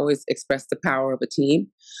company, I always express the power of a team.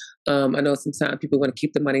 I know sometimes people want to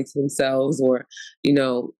keep the money to themselves, or you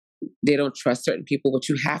know, they don't trust certain people, but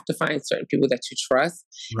you have to find certain people that you trust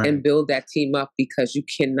and Right, build that team up because you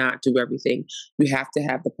cannot do everything. You have to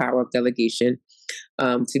have the power of delegation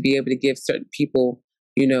to be able to give certain people,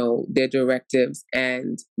 you know, their directives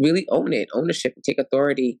and really ownership, and take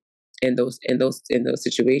authority in those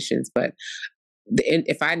situations. But and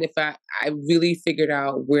if I really figured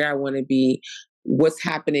out where I want to be, what's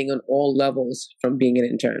happening on all levels from being an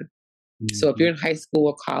intern. So if you're mhm. in high school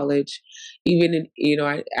or college, even in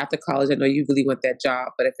after college, I know you really want that job.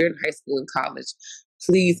 But if you're in high school and college,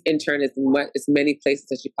 please intern as many places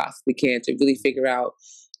as you possibly can to really figure out,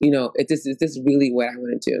 you know, if this is this really what I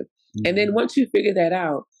want to do. And then Mhm. once you figure that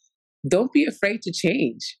out, don't be afraid to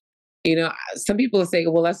change. You know, some people say,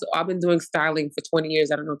 well, I've been doing styling for 20 years.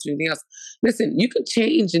 I don't know do anything else. Listen, you can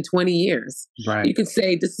change in 20 years. Right. You can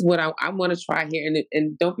say, this is what I want to try here.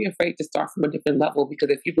 And don't be afraid to start from a different level, because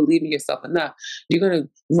if you believe in yourself enough, you're going to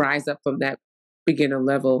rise up from that beginner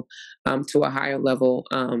level to a higher level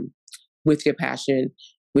with your passion,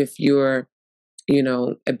 with your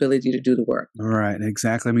ability to do the work. Right,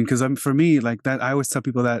 exactly. I mean, because for me, like that, I always tell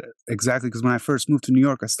people that exactly. Because when I first moved to New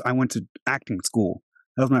York, I went to acting school.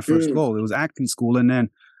 That was my first goal. It was acting school, and then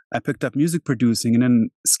I picked up music producing, and then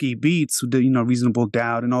Ski Beats, who did Reasonable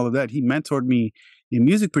Doubt and all of that. He mentored me in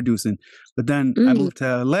music producing. But then I moved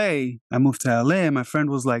to LA. And my friend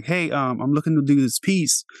was like, "Hey, I'm looking to do this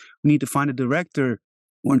piece. We need to find a director.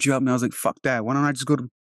 Why don't you help me?" I was like, "Fuck that. Why don't I just go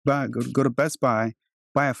to Best Buy,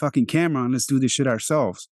 buy a fucking camera, and let's do this shit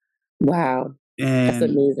ourselves." Wow. That's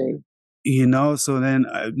And amazing. so then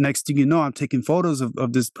next thing you know, I'm taking photos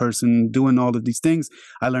of this person doing all of these things.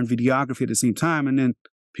 I learned videography at the same time. And then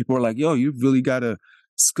people were like, "Yo, you've really got a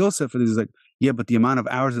skill set for this." It's like, yeah, but the amount of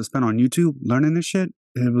hours I spent on YouTube learning this shit,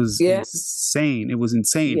 it was insane. It was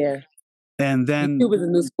insane. Yeah. And then YouTube is a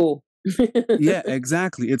new school. yeah,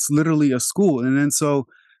 exactly. It's literally a school. And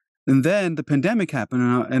then the pandemic happened,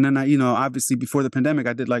 and then I, obviously before the pandemic,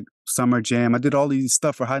 I did like Summer Jam. I did all these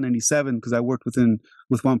stuff for Hot 97 because I worked with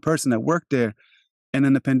one person that worked there. And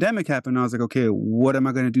then the pandemic happened. And I was like, okay, what am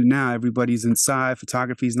I going to do now? Everybody's inside.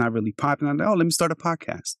 Photography is not really popular. I'm like, oh, let me start a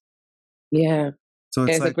podcast. Yeah. So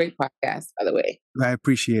it's a great podcast, by the way. I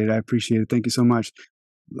appreciate it. Thank you so much.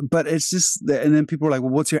 But it's just, and then people are like,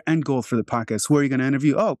 well, what's your end goal for the podcast? Who are you going to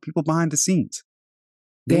interview? Oh, people behind the scenes.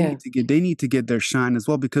 They need to get their shine as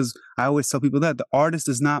well, because I always tell people that the artist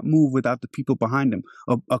does not move without the people behind him.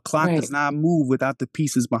 A clock does not move without the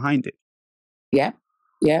pieces behind it. Yeah.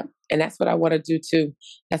 Yeah. And that's what I want to do too.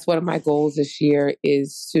 That's one of my goals this year,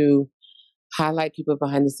 is to highlight people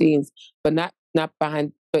behind the scenes, but not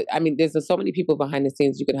behind, but I mean, there's so many people behind the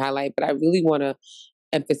scenes you can highlight, but I really want to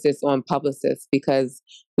emphasis on publicists, because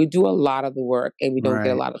we do a lot of the work and we don't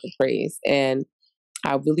get a lot of the praise. And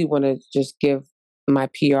I really want to just give my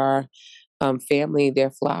PR family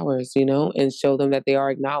their flowers, and show them that they are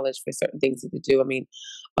acknowledged for certain things that they do. I mean,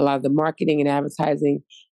 a lot of the marketing and advertising,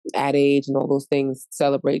 Ad Age and all those things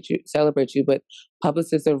celebrate you, but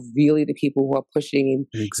publicists are really the people who are pushing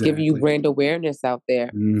and giving you brand awareness out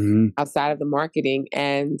there, outside of the marketing.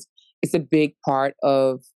 And it's a big part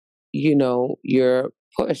of, your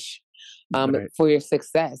push for your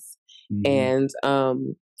success. And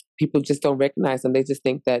people just don't recognize them. They just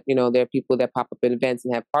think that, there are people that pop up in events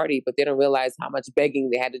and have party, but they don't realize how much begging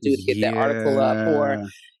they had to do to get that article up, or,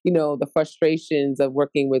 the frustrations of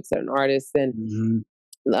working with certain artists and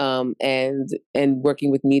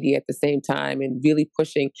working with media at the same time, and really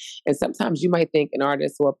pushing. And sometimes you might think an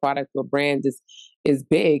artist or a product or a brand is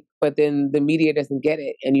big, but then the media doesn't get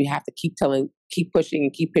it, and you have to keep pushing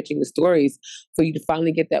and keep pitching the stories for you to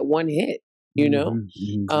finally get that one hit.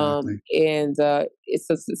 Exactly.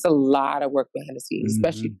 It's a lot of work behind the scenes,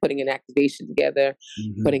 especially putting an activation together,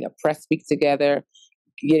 putting a press speak together,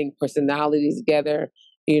 getting personalities together,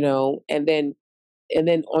 and then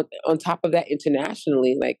on top of that,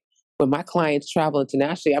 internationally, like when my clients travel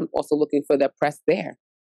internationally, I'm also looking for the press there,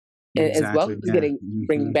 as well as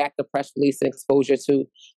bringing back the press release and exposure to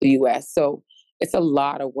the U.S. So it's a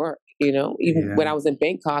lot of work, Even when I was in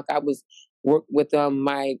Bangkok, I was worked with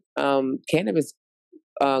my cannabis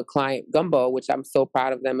client Gumbo, which I'm so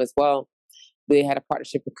proud of them as well. They had a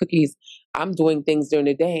partnership with Cookies. I'm doing things during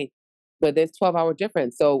the day, but there's 12-hour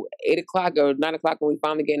difference. So 8:00 or 9:00 when we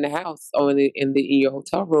finally get in the house or in your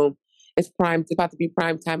hotel room, it's about to be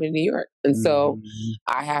prime time in New York. And so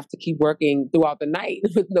I have to keep working throughout the night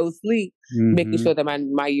with no sleep, making sure that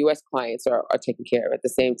my US clients are taken care of at the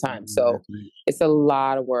same time. So it's a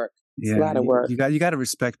lot of work. It's a lot of work. You got to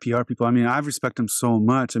respect PR people. I mean, I respect them so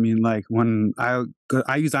much. I mean, like when I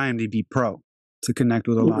use IMDb Pro to connect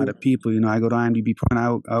with a lot of people. I go to IMDb Pro, and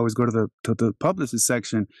I always go to the publicist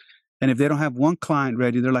section. And if they don't have one client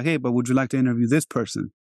ready, they're like, "Hey, but would you like to interview this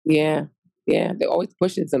person?" Yeah. Yeah. They're always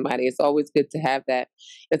pushing somebody. It's always good to have that.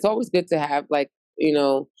 It's always good to have, like,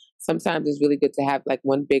 sometimes it's really good to have like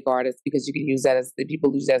one big artist, because you can use that as, the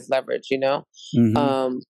people use that as leverage,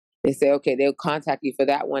 They say, okay, they'll contact you for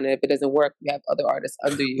that one. And if it doesn't work, you have other artists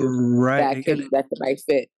under you that might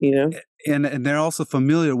fit, And they're also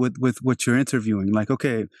familiar with what you're interviewing. Like,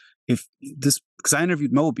 okay, if this, because I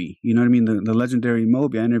interviewed Moby, you know what I mean? The legendary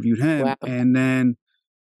Moby, I interviewed him. Wow. And then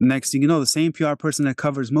next thing you know, the same PR person that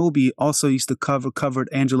covers Moby also used to covered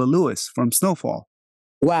Angela Lewis from Snowfall.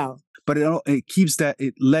 Wow. But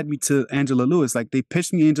it led me to Angela Lewis. Like, they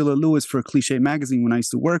pitched me Angela Lewis for Cliché Magazine when I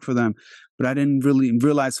used to work for them, but I didn't really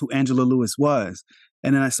realize who Angela Lewis was.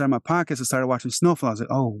 And then I started my podcast. I started watching Snowfall. I was like,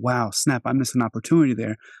 oh, wow, snap, I missed an opportunity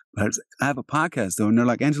there. But I have a podcast, though. And they're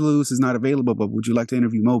like, Angela Lewis is not available, but would you like to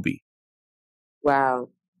interview Moby? Wow.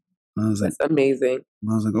 I was like, that's amazing.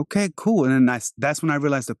 I was like, okay, cool. And then that's when I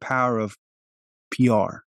realized the power of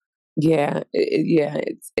PR.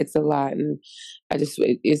 It's a lot, and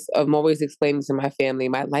I'm always explaining to my family,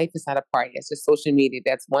 my life is not a party. It's just social media.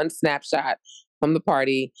 That's one snapshot from the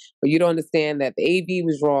party, but you don't understand that the AV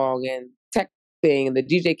was wrong and tech thing, and the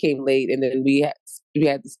DJ came late, and then we had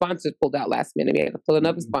the sponsors pulled out last minute. We had to pull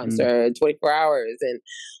another Hmm. sponsor in 24 hours, and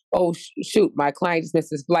oh shoot, my client just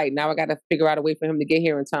missed his flight. Now I got to figure out a way for him to get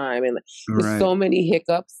here in time, and there's Right. so many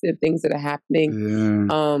hiccups and things that are happening. Yeah.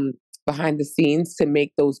 Um, Behind the scenes to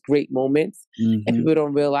make those great moments. And Hmm. people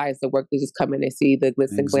don't realize the work. They just come in and see the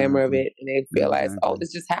glitz and glamour of Exactly. it, and they realize, oh, Exactly.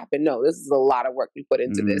 this just happened. No, this is a lot of work we put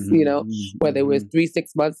into this. Hmm. Whether it was Hmm.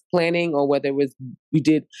 3-6 months planning, or whether it was we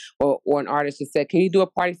did, or an artist just said, "Can you do a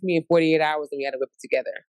party for me in 48 hours?" and we had to whip it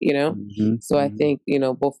together. Hmm. So I think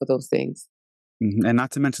both of those things. And not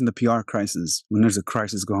to mention the PR crisis. When there's a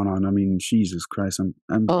crisis going on, I mean, Jesus Christ,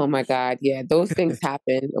 I'm Oh my God, yeah, those things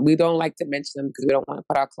happen. We don't like to mention them because we don't want to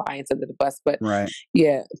put our clients under the bus, but right.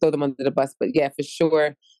 yeah, throw them under the bus. But yeah, for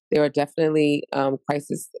sure, there are definitely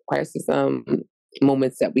crisis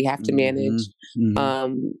moments that we have to Hmm. manage.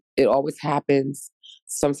 Hmm. It always happens.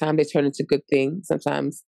 Sometimes they turn into good things.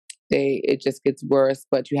 Sometimes it just gets worse.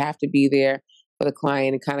 But you have to be there for the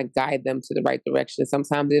client and kind of guide them to the right direction.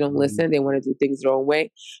 Sometimes they don't Hmm. listen. They want to do things their own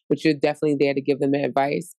way, but you're definitely there to give them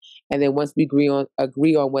advice. And then once we agree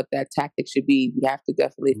on what that tactic should be, we have to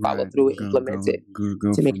definitely follow Right. through and Go implement go it go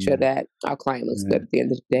go to make from sure there. that our client looks good Yeah. at the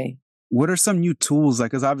end of the day. What are some new tools? Like,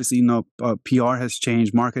 because obviously, PR has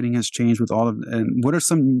changed, marketing has changed with all of, and what are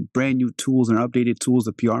some brand new tools and updated tools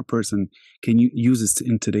a PR person can use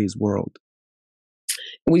in today's world?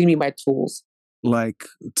 What do you mean by tools? Like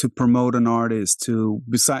to promote an artist, to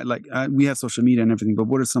beside like we have social media and everything, but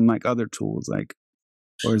what are some like other tools like,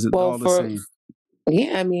 or is it Well, all the for same?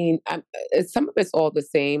 yeah, I mean, some of it's all the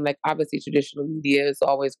same. Like obviously, traditional media is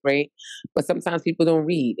always great, but sometimes people don't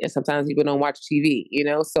read, and sometimes people don't watch TV.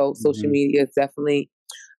 So social Hmm. media is definitely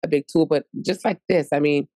a big tool. But just like this, I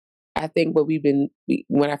mean, I think what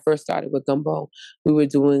when I first started with Gumbo, we were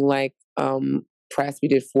doing like press. We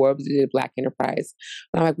did Forbes, we did Black Enterprise.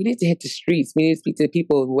 And I'm like, we need to hit the streets. We need to speak to the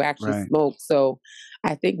people who actually Right. smoke. So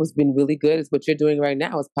I think what's been really good is what you're doing right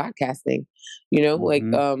now is podcasting. Like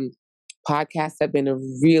Hmm. podcasts have been a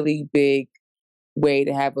really big way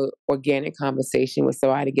to have an organic conversation with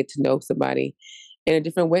somebody, get to know somebody in a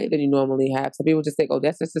different way than you normally have. Some people just think, oh,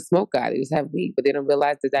 that's just a smoke guy. They just have weed, but they don't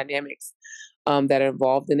realize the dynamics that are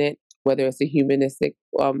involved in it, whether it's the humanistic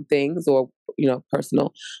things or,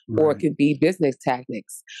 personal, or it Right. could be business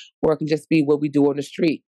tactics, or it can just be what we do on the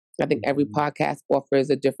street. I think every Hmm. podcast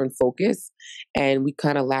offers a different focus, and we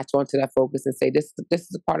kind of latch onto that focus and say, this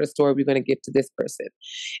is a part of the story we're going to give to this person.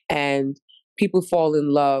 And people fall in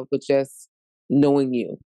love with just knowing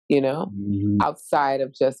you, you know, Hmm. outside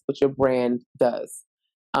of just what your brand does.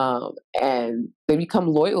 And they become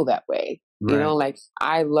loyal that way. Right. Like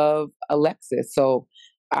I love Alexis, so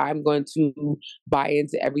I'm going to buy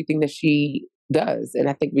into everything that she does. And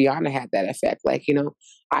I think Rihanna had that effect. Like,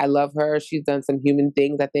 I love her. She's done some human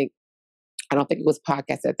things. I don't think it was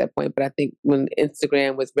podcast at that point, but I think when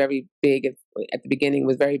Instagram was very big and at the beginning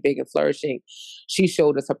was very big and flourishing, she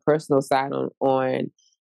showed us her personal side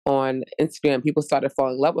on Instagram. People started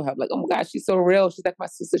falling in love with her. Like, oh my God, she's so real. She's like my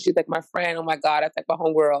sister. She's like my friend. Oh my God, that's like my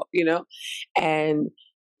homegirl. And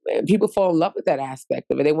people fall in love with that aspect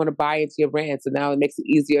of it. They want to buy into your brand. So now it makes it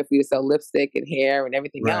easier for you to sell lipstick and hair and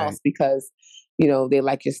everything Right. else because, they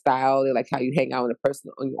like your style. They like how you hang out in a person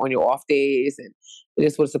on your off days, and they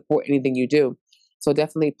just want to support anything you do. So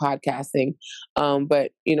definitely podcasting.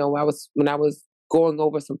 But when I was going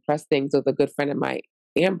over some press things with a good friend of mine,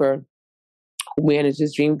 Amber, who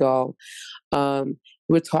manages Dream Doll, we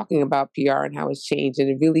were talking about PR and how it's changed, and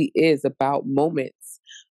it really is about moments.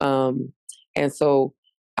 And so,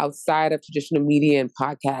 outside of traditional media and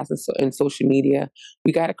podcasts and social media,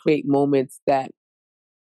 we got to create moments that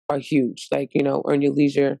are huge. Like Earn Your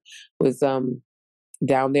Leisure was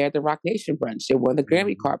down there at the Rock Nation brunch. They won the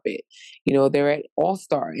Grammy Hmm. carpet. They're at All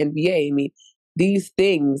Star, NBA. I mean, these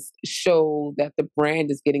things show that the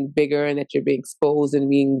brand is getting bigger and that you're being exposed and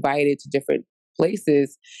being invited to different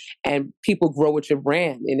places, and people grow with your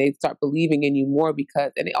brand and they start believing in you more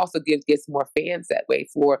and it also gets more fans that way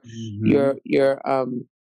for Hmm. your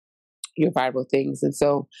viral things. And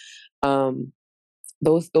so um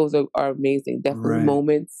those are amazing. Definitely Right.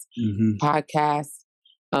 moments, Hmm. podcasts,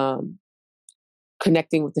 um,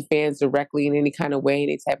 connecting with the fans directly in any kind of way,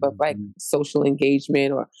 any type of like Hmm. social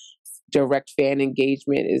engagement or direct fan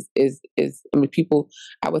engagement is I mean people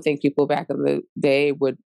I would think people back in the day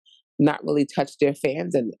would not really touch their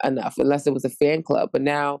fans enough unless it was a fan club. But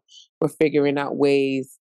now we're figuring out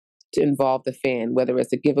ways to involve the fan, whether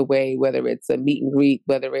it's a giveaway, whether it's a meet and greet,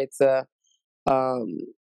 whether it's um,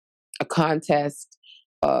 a contest,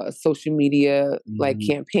 social media like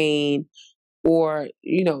Hmm. campaign, or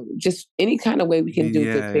just any kind of way we can do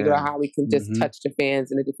to Yeah, figure yeah. out how we can just Hmm. touch the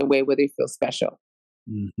fans in a different way where they feel special.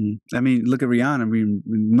 I mean, look at Rihanna. I mean,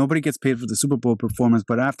 nobody gets paid for the Super Bowl performance,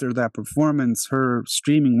 but after that performance, her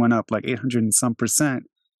streaming went up like 800 and some percent.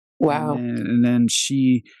 Wow. And then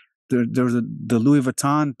there was the Louis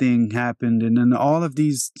Vuitton thing happened, and then all of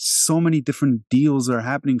these, so many different deals are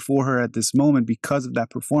happening for her at this moment because of that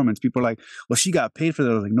performance. People are like, well, she got paid for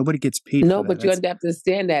that. I was like, nobody gets paid for No, that. but you That's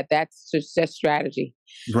understand that that's strategy.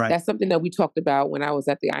 right. That's something that we talked about when I was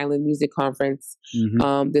at the Island Music Conference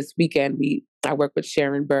Hmm. this weekend. I work with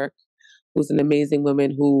Sharon Burke, who's an amazing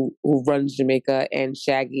woman who runs Jamaica, and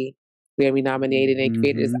Shaggy, Grammy nominated, and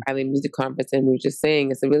created this Hmm. Island Music Conference. And we were just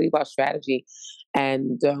saying it's really about strategy,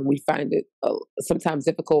 and we find it sometimes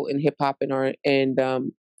difficult in hip hop and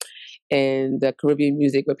the Caribbean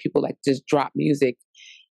music where people like just drop music.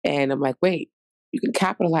 And I'm like, wait, you can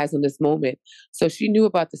capitalize on this moment. So she knew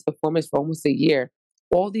about this performance for almost a year.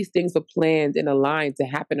 All these things were planned and aligned to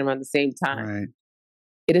happen around the same time. Right.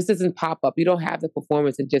 It just doesn't pop up. You don't have the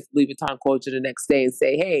performance and just Louis Vuitton called you the next day and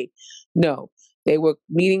say, hey, no. They were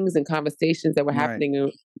meetings and conversations that were Right.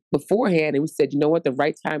 happening beforehand. And we said, you know what? The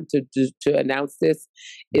right time to announce this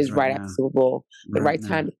It's is right right after now. Super Bowl. The Right right now.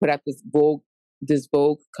 time to put out this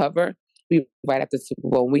Vogue cover, we right after Super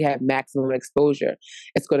Bowl. We have maximum exposure.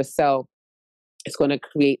 It's going to sell. It's going to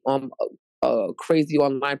create a crazy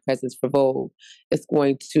online presence for Vogue. It's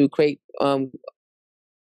going to create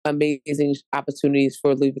amazing opportunities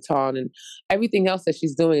for Louis Vuitton, and everything else that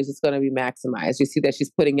she's doing is just going to be maximized. You see that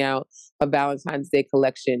she's putting out a Valentine's Day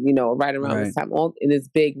collection, right around this Right. time, and it's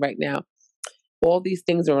big right now. All these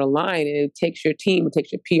things are aligned, and it takes your team, it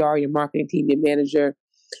takes your PR, your marketing team, your manager,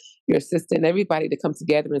 your assistant, everybody to come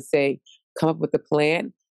together and say, come up with a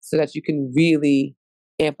plan so that you can really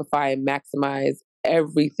amplify and maximize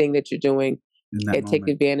everything that you're doing In that and take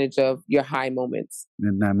moment. advantage of your high moments.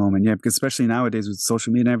 In that moment. Yeah. Because especially nowadays with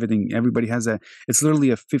social media and everything, everybody has it's literally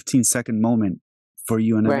a 15-second moment for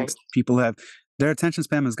you. And the Right. next people their attention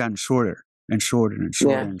span has gotten shorter and shorter and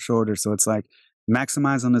shorter Yeah. and shorter. So it's like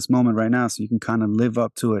maximize on this moment right now so you can kind of live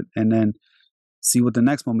up to it and then see what the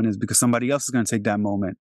next moment is because somebody else is going to take that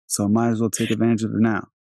moment. So might as well take advantage of it now.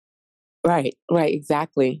 Right, right,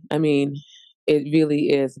 exactly. I mean, it really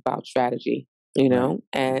is about strategy, Right.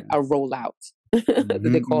 and Yeah. a rollout.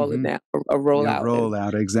 They Hmm. call it Hmm. now, a Yeah. rollout, and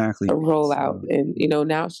Rollout. Exactly. a rollout. So, And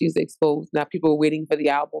now she's exposed. Now people are waiting for the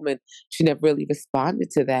album, and she never really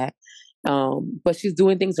responded to that. But she's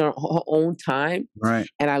doing things on her own time, right.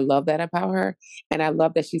 and I love that about her. And I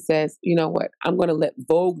love that she says, "You know what? I'm going to let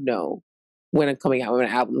Vogue know when I'm coming out with an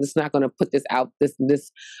album. It's not going to put this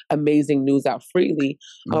amazing news out freely.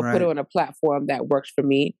 I'm gonna put it Right. on a platform that works for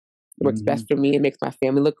me, works Hmm. best for me, and makes my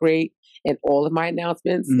family look great. And all of my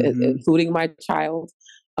announcements, Hmm. including my child.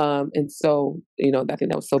 And so, I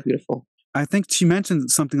think that was so beautiful. I think she mentioned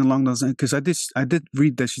something along those lines because I did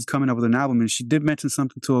read that she's coming up with an album and she did mention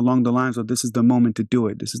something to along the lines of this is the moment to do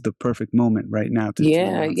it. This is the perfect moment right now to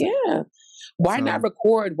Yeah, announce it. yeah. Why not So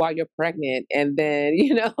record while you're pregnant and then,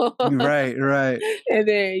 right, right, and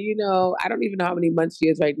then, I don't even know how many months she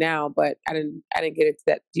is right now, but I didn't get into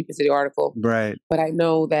that deep into the article. right. But I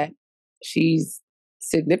know that she's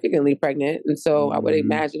significantly pregnant. And so I would Hmm.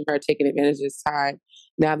 imagine her taking advantage of this time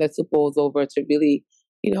now that Super Bowl's over to really,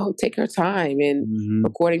 take her time and Hmm.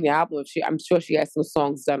 recording the album. I'm sure she has some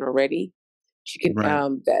songs done already. She can Right.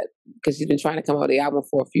 that because she's been trying to come out with the album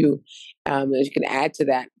for a few, and she can add to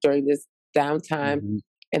that during this downtime. Hmm.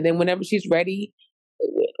 And then whenever she's ready,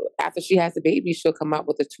 after she has the baby, she'll come out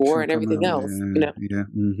with a tour She'll and come everything out. else. Yeah, yeah.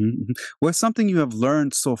 Hmm. What's something you have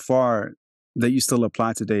learned so far that you still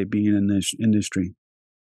apply today being in this industry?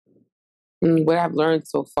 What I've learned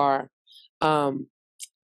so far, um,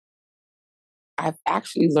 I've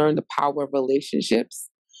actually learned the power of relationships,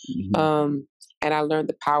 Hmm. um, and I learned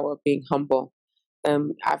the power of being humble.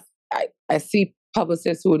 I see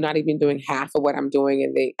publicists who are not even doing half of what I'm doing,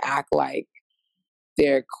 and they act like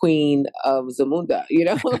they're queen of Zamunda,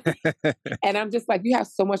 And I'm just like, you have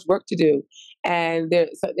so much work to do, and they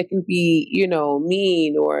can be,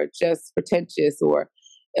 mean or just pretentious or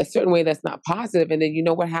a certain way that's not positive. And then you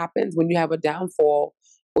know what happens when you have a downfall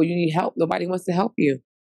or you need help? Nobody wants to help you.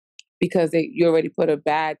 because you already put a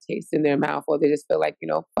bad taste in their mouth, or they just feel like,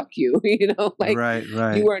 fuck you, like Right, you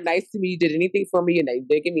right. weren't nice to me, you did anything for me, and they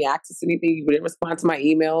didn't give me access to anything, you didn't respond to my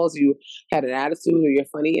emails, you had an attitude, or you're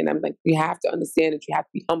funny. And I'm like, you have to understand that you have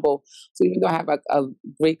to be humble. So even though I have a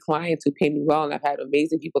great clients who pay me well, and I've had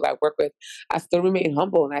amazing people that I work with, I still remain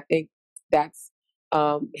humble. And I think that's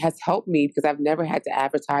has helped me, because I've never had to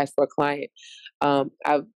advertise for a client.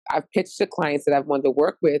 I've pitched to clients that I've wanted to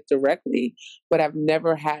work with directly, but I've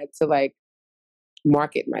never had to like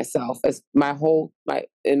market myself. As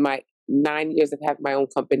in my 9 years of having my own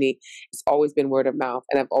company, it's always been word of mouth,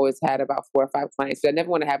 and I've always had about 4 or 5 clients. But I never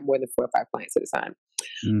want to have more than 4 or 5 clients at a time.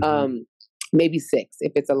 Hmm. Maybe 6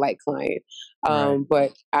 if it's a light client. Right.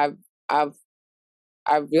 But I've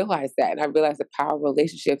realized that, and I realized the power of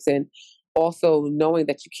relationships, and also knowing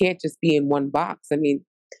that you can't just be in one box. I mean,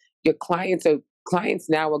 your clients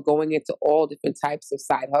now are going into all different types of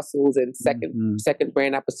side hustles and Hmm. second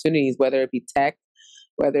brand opportunities, whether it be tech,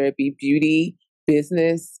 whether it be beauty,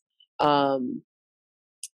 business, um,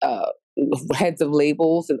 uh, heads of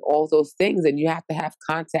labels, and all those things. And you have to have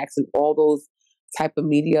contacts in all those type of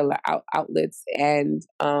media outlets and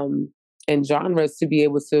genres to be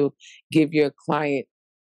able to give your client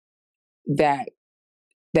that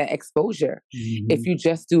exposure. If Hmm. you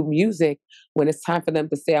just do music, when it's time for them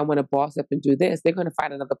to say, I want to boss up and do this, they're going to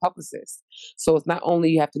find another publicist. So it's not only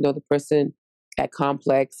you have to know the person at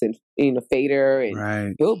Complex and Fader and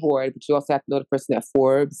Right. Billboard, but you also have to know the person at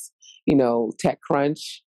Forbes, TechCrunch,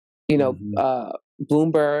 you know, Hmm. uh,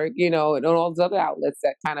 Bloomberg, and all those other outlets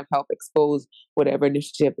that kind of help expose whatever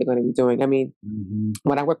initiative they're going to be doing. I mean, Hmm.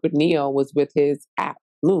 when I worked with Neo was with his app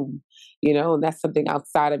Bloom, and that's something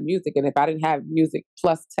outside of music. And if I didn't have music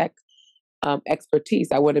plus tech expertise,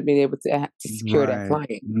 I wouldn't have been able to secure that Right.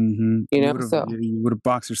 client. Hmm. So You would have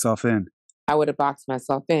boxed yourself in I would have boxed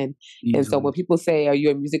myself in. And so when easily. people say, "Are you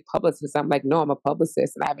a music publicist?" I'm like, "No, I'm a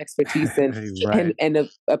publicist, and I have expertise in Right.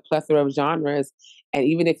 a plethora of genres. And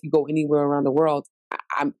even if you go anywhere around the world,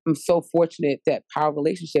 I'm so fortunate that power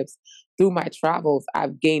relationships through my travels,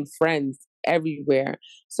 I've gained friends everywhere.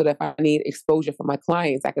 So that if I need exposure for my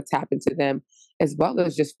clients, I could tap into them, as well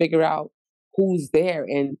as just figure out who's there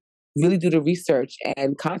and really do the research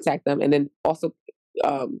and contact them, and then also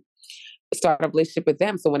um, start a relationship with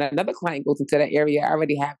them. So when another client goes into that area, I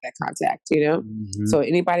already have that contact. Hmm. So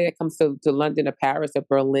anybody that comes to London or Paris or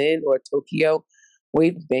Berlin or Tokyo or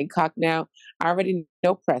even Bangkok now, I already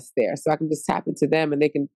know press there. So I can just tap into them, and they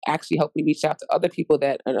can actually help me reach out to other people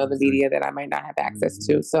that in other Exactly. media that I might not have access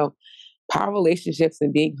Hmm. to. So power relationships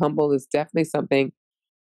and being humble is definitely something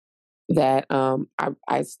that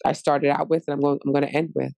I started out with, and I'm going to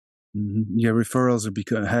end with. Hmm. Yeah, referrals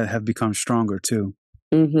have become stronger too.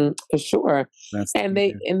 For sure. That's And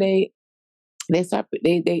yeah. they start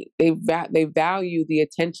they value the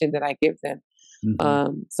attention that I give them.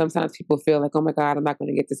 Hmm. Sometimes people feel like, oh my God, I'm not going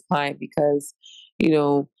to get this client because, you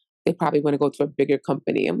know, they probably want to go to a bigger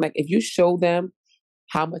company. I'm like, if you show them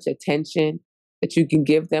how much attention that you can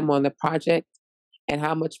give them on the project, and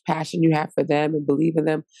how much passion you have for them and believe in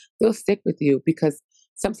them, they'll stick with you, because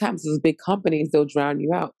sometimes those big companies, they'll drown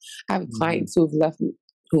you out. I have Hmm. clients who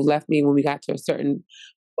left me when we got to a certain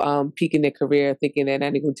peak in their career, thinking that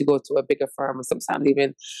they're going to go to a bigger firm, or sometimes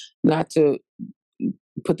even not to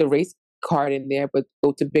put the race card in there, but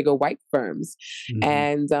go to bigger white firms. Hmm.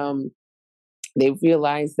 And they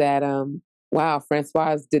realized that, wow,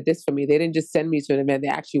 Francoise did this for me. They didn't just send me to an event, they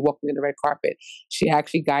actually walked me on the red carpet. She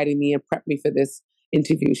actually guided me and prepped me for this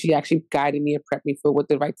interview. She actually guided me and prepped me for what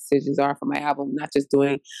the right decisions are for my album, not just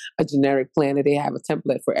doing a generic plan that they have a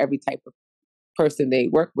template for every type of person they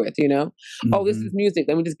work with. Oh, this is Hmm. music.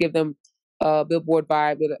 Let me just give them a Billboard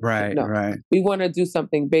vibe. Right, No, right. we want to do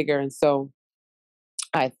something bigger. And so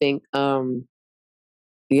I think, yeah,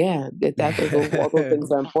 all those things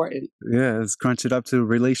are important. Yeah, let's crunch it up to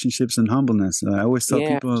relationships and humbleness. I always tell Yeah,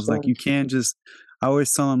 people, for it's like, sure. you can't just, I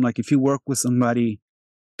always tell them, like, if you work with somebody,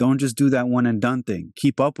 don't just do that one and done thing.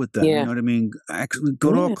 Keep up with them. You Yeah, know what I mean? Actually,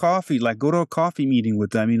 go to a yeah, coffee, like, go to a coffee meeting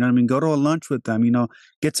with them. You know what I mean? Go to a lunch with them,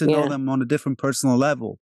 get to know yeah, them on a different personal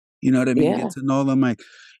level. You know what I mean? Get yeah. to know them, like,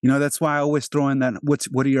 that's why I always throw in that,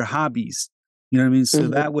 what are your hobbies? You know what I mean? So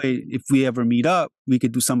Hmm. that way, if we ever meet up, we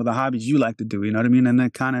could do some of the hobbies you like to do. You know what I mean? And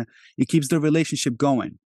then it keeps the relationship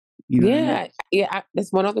going. You know what I mean? Yeah, yeah.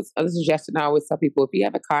 That's one other suggestion I always tell people: if you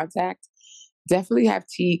have a contact, definitely have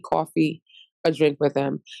tea, coffee, a drink with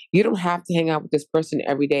them. You don't have to hang out with this person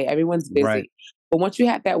every day. Everyone's Right. busy. But once you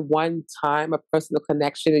have that one time, a personal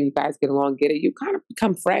connection, and you guys get along, you kind of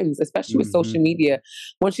become friends, especially with Hmm. social media.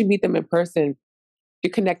 Once you meet them in person,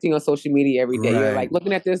 you're connecting on social media every day. You're Right. like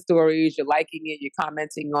looking at their stories, you're liking it, you're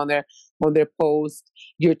commenting on their posts,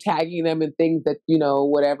 you're tagging them in things that,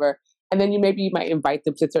 whatever. And then you might invite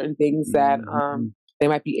them to certain things that Mhm. they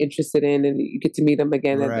might be interested in, and you get to meet them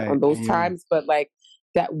again Right. on those Yeah. times. But like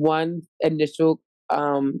that one initial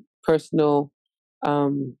personal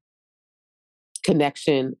um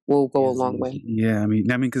connection will go a long way. Yeah,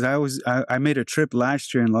 because I made a trip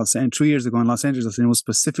last year in Los Angeles, 2 years ago in Los Angeles, and it was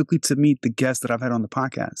specifically to meet the guests that I've had on the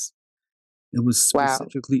podcast. Wow.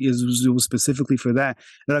 It was specifically for that.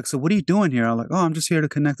 They're like, so what are you doing here? I'm like, oh, I'm just here to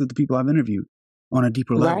connect with the people I've interviewed on a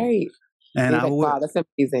deeper level. Right. And And you're I like, would, wow, that's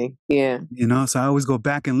amazing. Yeah. so I always go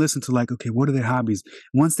back and listen to like, okay, what are their hobbies?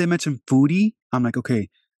 Once they mention foodie, I'm like, okay,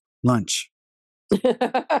 lunch.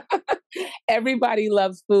 Everybody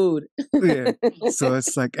loves food. Yeah. So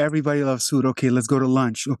it's like everybody loves food. Okay, let's go to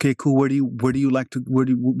lunch. Okay, cool. What do you like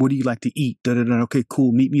to eat? Da, da, da. Okay,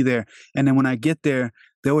 cool. Meet me there. And then when I get there,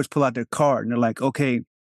 they always pull out their card and they're like, okay.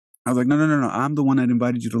 I was like, no. I'm the one that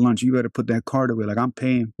invited you to lunch. You better put that card away. Like I'm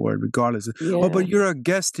paying for it regardless. Oh, but you're a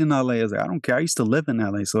guest in LA. I was like, I don't care. I used to live in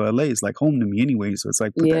LA, so LA is like home to me anyway. So it's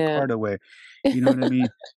like put that card away. You know what I mean?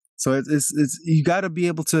 So it's you got to be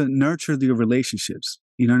able to nurture your relationships.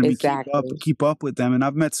 You know what I mean? Exactly. Keep up with them. And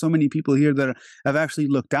I've met so many people here that have actually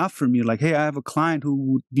looked out for me. Like, hey, I have a client who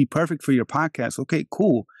would be perfect for your podcast. Okay,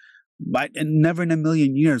 cool. And never in a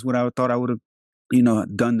million years would I have thought I would have,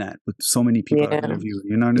 done that with so many people I've interviewed.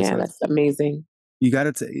 You know, and it's like, that's amazing. you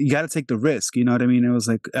gotta take the risk. You know what I mean? It was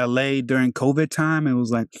like LA during COVID time. It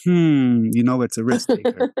was like, it's a risk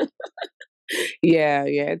taker. Yeah.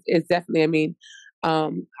 It's definitely. I mean,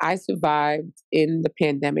 I survived in the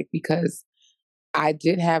pandemic because I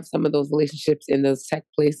did have some of those relationships in those tech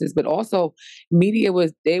places, but also media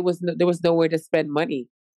there was nowhere to spend money.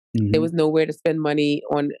 Mm-hmm. There was nowhere to spend money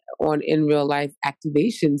on in real life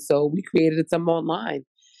activation. So we created some online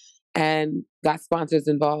and got sponsors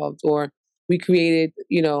involved, or we created,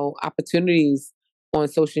 opportunities on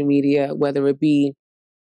social media, whether it be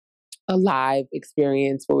a live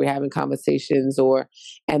experience where we're having conversations,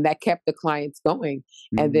 and that kept the clients going.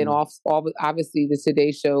 Mm-hmm. And then obviously the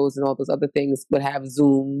Today shows and all those other things would have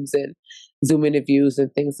Zooms and Zoom interviews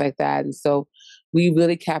and things like that. And so we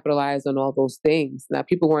really capitalized on all those things. Now,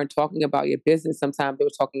 people weren't talking about your business. Sometimes they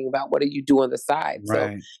were talking about what do you do on the side.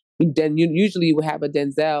 Right. So then you will have a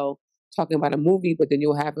Denzel talking about a movie, but then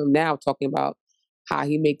you'll have him now talking about how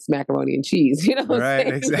he makes macaroni and cheese, what I'm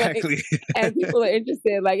saying? Exactly. Like, and people are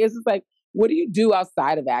interested. Like, it's just like, what do you do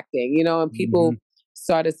outside of acting? And people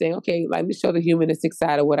started saying, okay, let me show the humanistic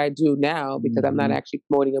side of what I do now, because I'm not actually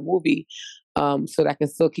promoting a movie, so that I can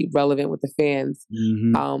still keep relevant with the fans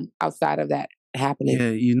outside of that happening.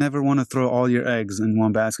 Yeah, you never want to throw all your eggs in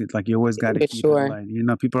one basket. Like you always got to keep it light.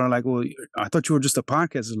 People are like, well, I thought you were just a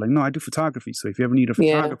podcaster. Like, no, I do photography. So if you ever need a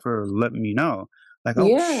photographer, let me know. Like, oh,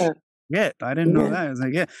 yeah, I didn't know that. It's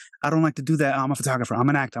like, yeah, I don't like to do that. I'm a photographer. I'm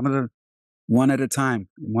an actor. I'm gonna one at a time.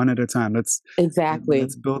 Let's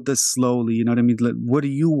build this slowly. You know what I mean? What do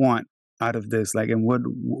you want out of this? Like, and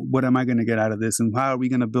what am I going to get out of this? And how are we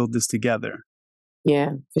going to build this together? Yeah,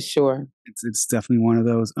 for sure. It's definitely one of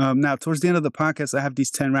those. Now, towards the end of the podcast, I have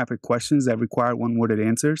these 10 rapid questions that require one-worded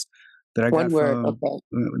answers that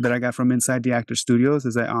I got from Inside the Actor Studios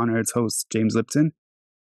as I honor its host, James Lipton.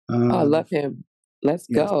 I love him. Let's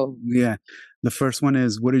go. Yeah. The first one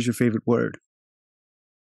is, what is your favorite word?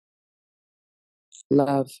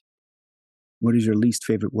 Love. What is your least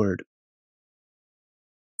favorite word?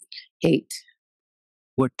 Hate.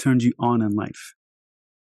 What turns you on in life?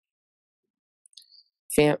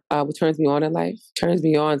 What turns me on in life? Turns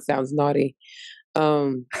me on sounds naughty.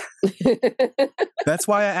 That's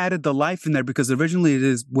why I added the life in there, because originally it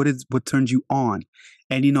is what turns you on.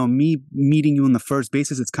 And me meeting you on the first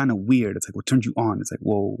basis, it's kind of weird. It's like, what turns you on? It's like,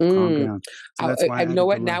 whoa, calm down. So that's why I know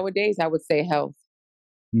what nowadays I would say health.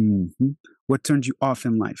 Mm-hmm. What turns you off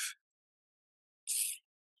in life?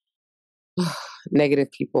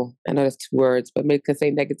 Negative people. I know that's 2 words, but maybe can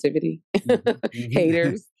say negativity.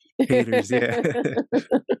 Haters. Haters, yeah.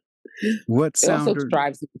 What sound? It also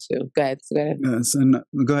drives me too. Go ahead.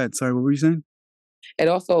 Go ahead. Sorry, what were you saying? It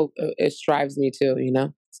also it strives me too.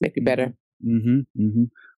 To make me better.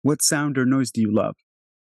 What sound or noise do you love?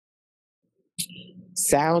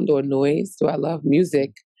 Sound or noise? Do I love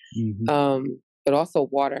music? But also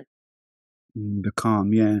water. The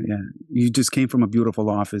calm, yeah. You just came from a beautiful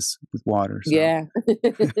office with water. So. Yeah.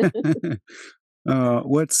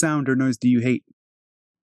 What sound or noise do you hate?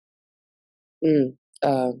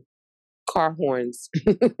 Car horns.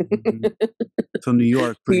 So New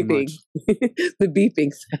York, pretty much. The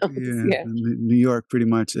beeping sounds. Yeah. New York, pretty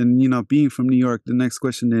much. And being from New York, the next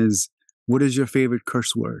question is, What is your favorite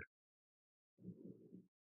curse word?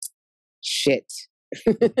 Shit.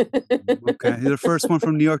 Okay, you're the first one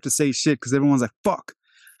from New York to say shit because everyone's like, fuck.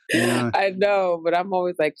 Yeah. I know, but I'm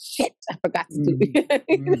always like, shit, I forgot to do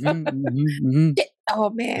it. Shit, oh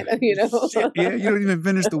man, Shit. Yeah, you don't even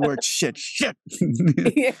finish the word shit. Shit.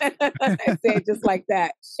 Yeah, I say it just like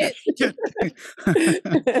that. Shit.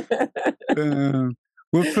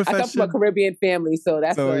 What I come from a profession? Caribbean family, so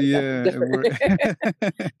that's So that's different.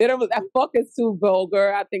 They don't. That fuck is too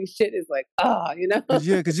vulgar. I think shit is like,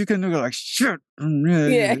 Yeah, because you can go like shit.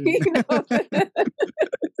 Yeah,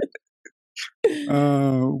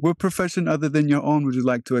 What profession other than your own would you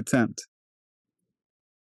like to attempt?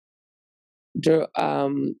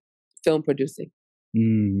 Film producing.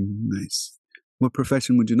 Nice. What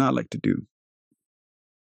profession would you not like to do?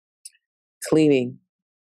 Cleaning.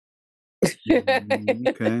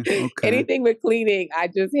 Okay. Anything with cleaning, I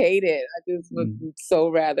just hate it. I just would so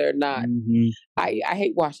rather not. I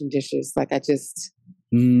hate washing dishes. Like I hate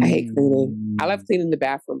cleaning. I love cleaning the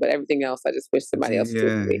bathroom, but everything else, I just wish somebody else would do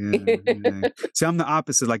it for me. Yeah. See, I'm the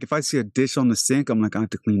opposite. Like if I see a dish on the sink, I'm like, I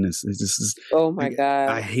have to clean this. It's just, oh my God.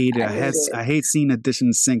 I hate it. I hate seeing a dish in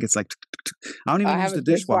the sink. It's like, I don't even use the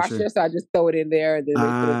dishwasher. So I just throw it in there and then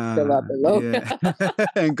it'll fill up and load. Yeah.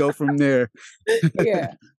 And go from there.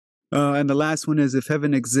 Yeah. And the last one is, if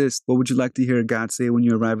heaven exists, what would you like to hear God say when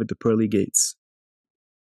you arrive at the pearly gates?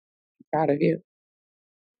 Proud of you.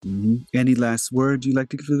 Any last words you'd like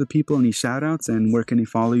to give to the people? Any shout outs? And where can they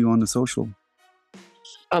follow you on the social?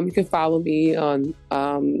 You can follow me on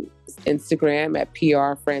Instagram at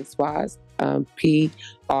PR Francoise,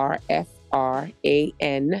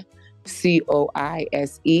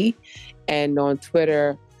 PRFRANCOISE, and on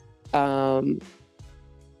Twitter,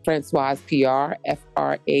 Francoise PR,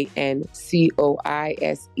 FRANCOISE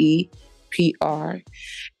PR.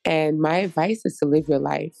 And my advice is to live your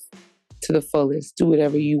life to the fullest. Do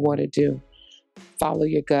whatever you want to do. Follow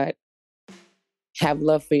your gut. Have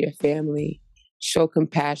love for your family. Show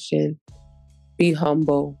compassion. Be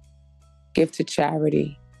humble. Give to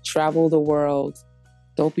charity. Travel the world.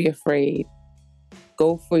 Don't be afraid.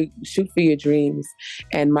 Shoot for your dreams.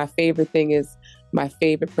 And my favorite thing is, my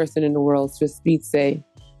favorite person in the world, Swizz Beatz,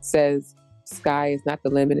 says, sky is not the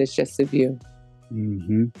limit, it's just a view.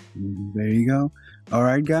 There you go. All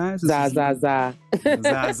right, guys. Za, za, za.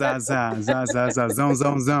 Za, za, za. Za, za, za. Zone,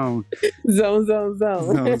 zone, zone. Zone, zone,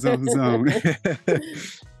 zone. Zone, zone, zone.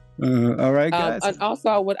 All right, guys. And also,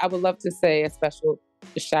 I would love to say a special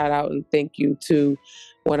shout out and thank you to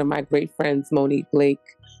one of my great friends, Monique Blake,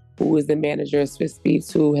 who is the manager of Swizz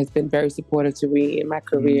Beatz, who has been very supportive to me in my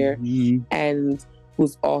career, and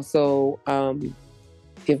who's also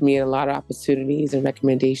given me a lot of opportunities and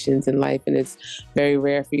recommendations in life. And it's very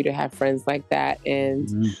rare for you to have friends like that.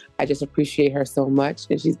 And I just appreciate her so much.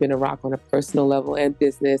 And she's been a rock on a personal level and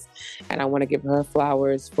business. And I want to give her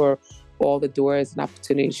flowers for all the doors and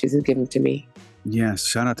opportunities she's given to me. Yes,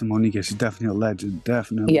 shout out to Monique. She's definitely a legend.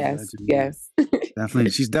 Definitely. Yes, a legend. Yes. Definitely.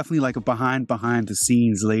 She's definitely like a behind the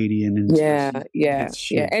scenes lady. And yeah. And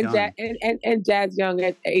Jazz Young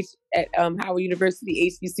at Howard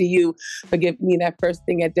University, HBCU, for giving me that first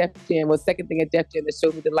thing at Def Jam, or second thing at Def Jam that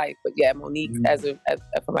showed me the light. But yeah, Monique, as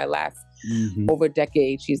for my last over a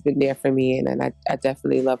decade, she's been there for me, and I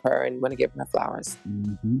definitely love her and want to give her flowers.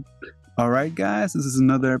 All right, guys, this is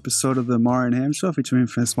another episode of the Mar and Ham Show featuring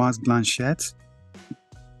Francoise Blanchette.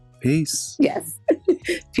 Peace. Yes.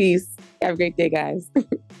 Peace. Have a great day, guys.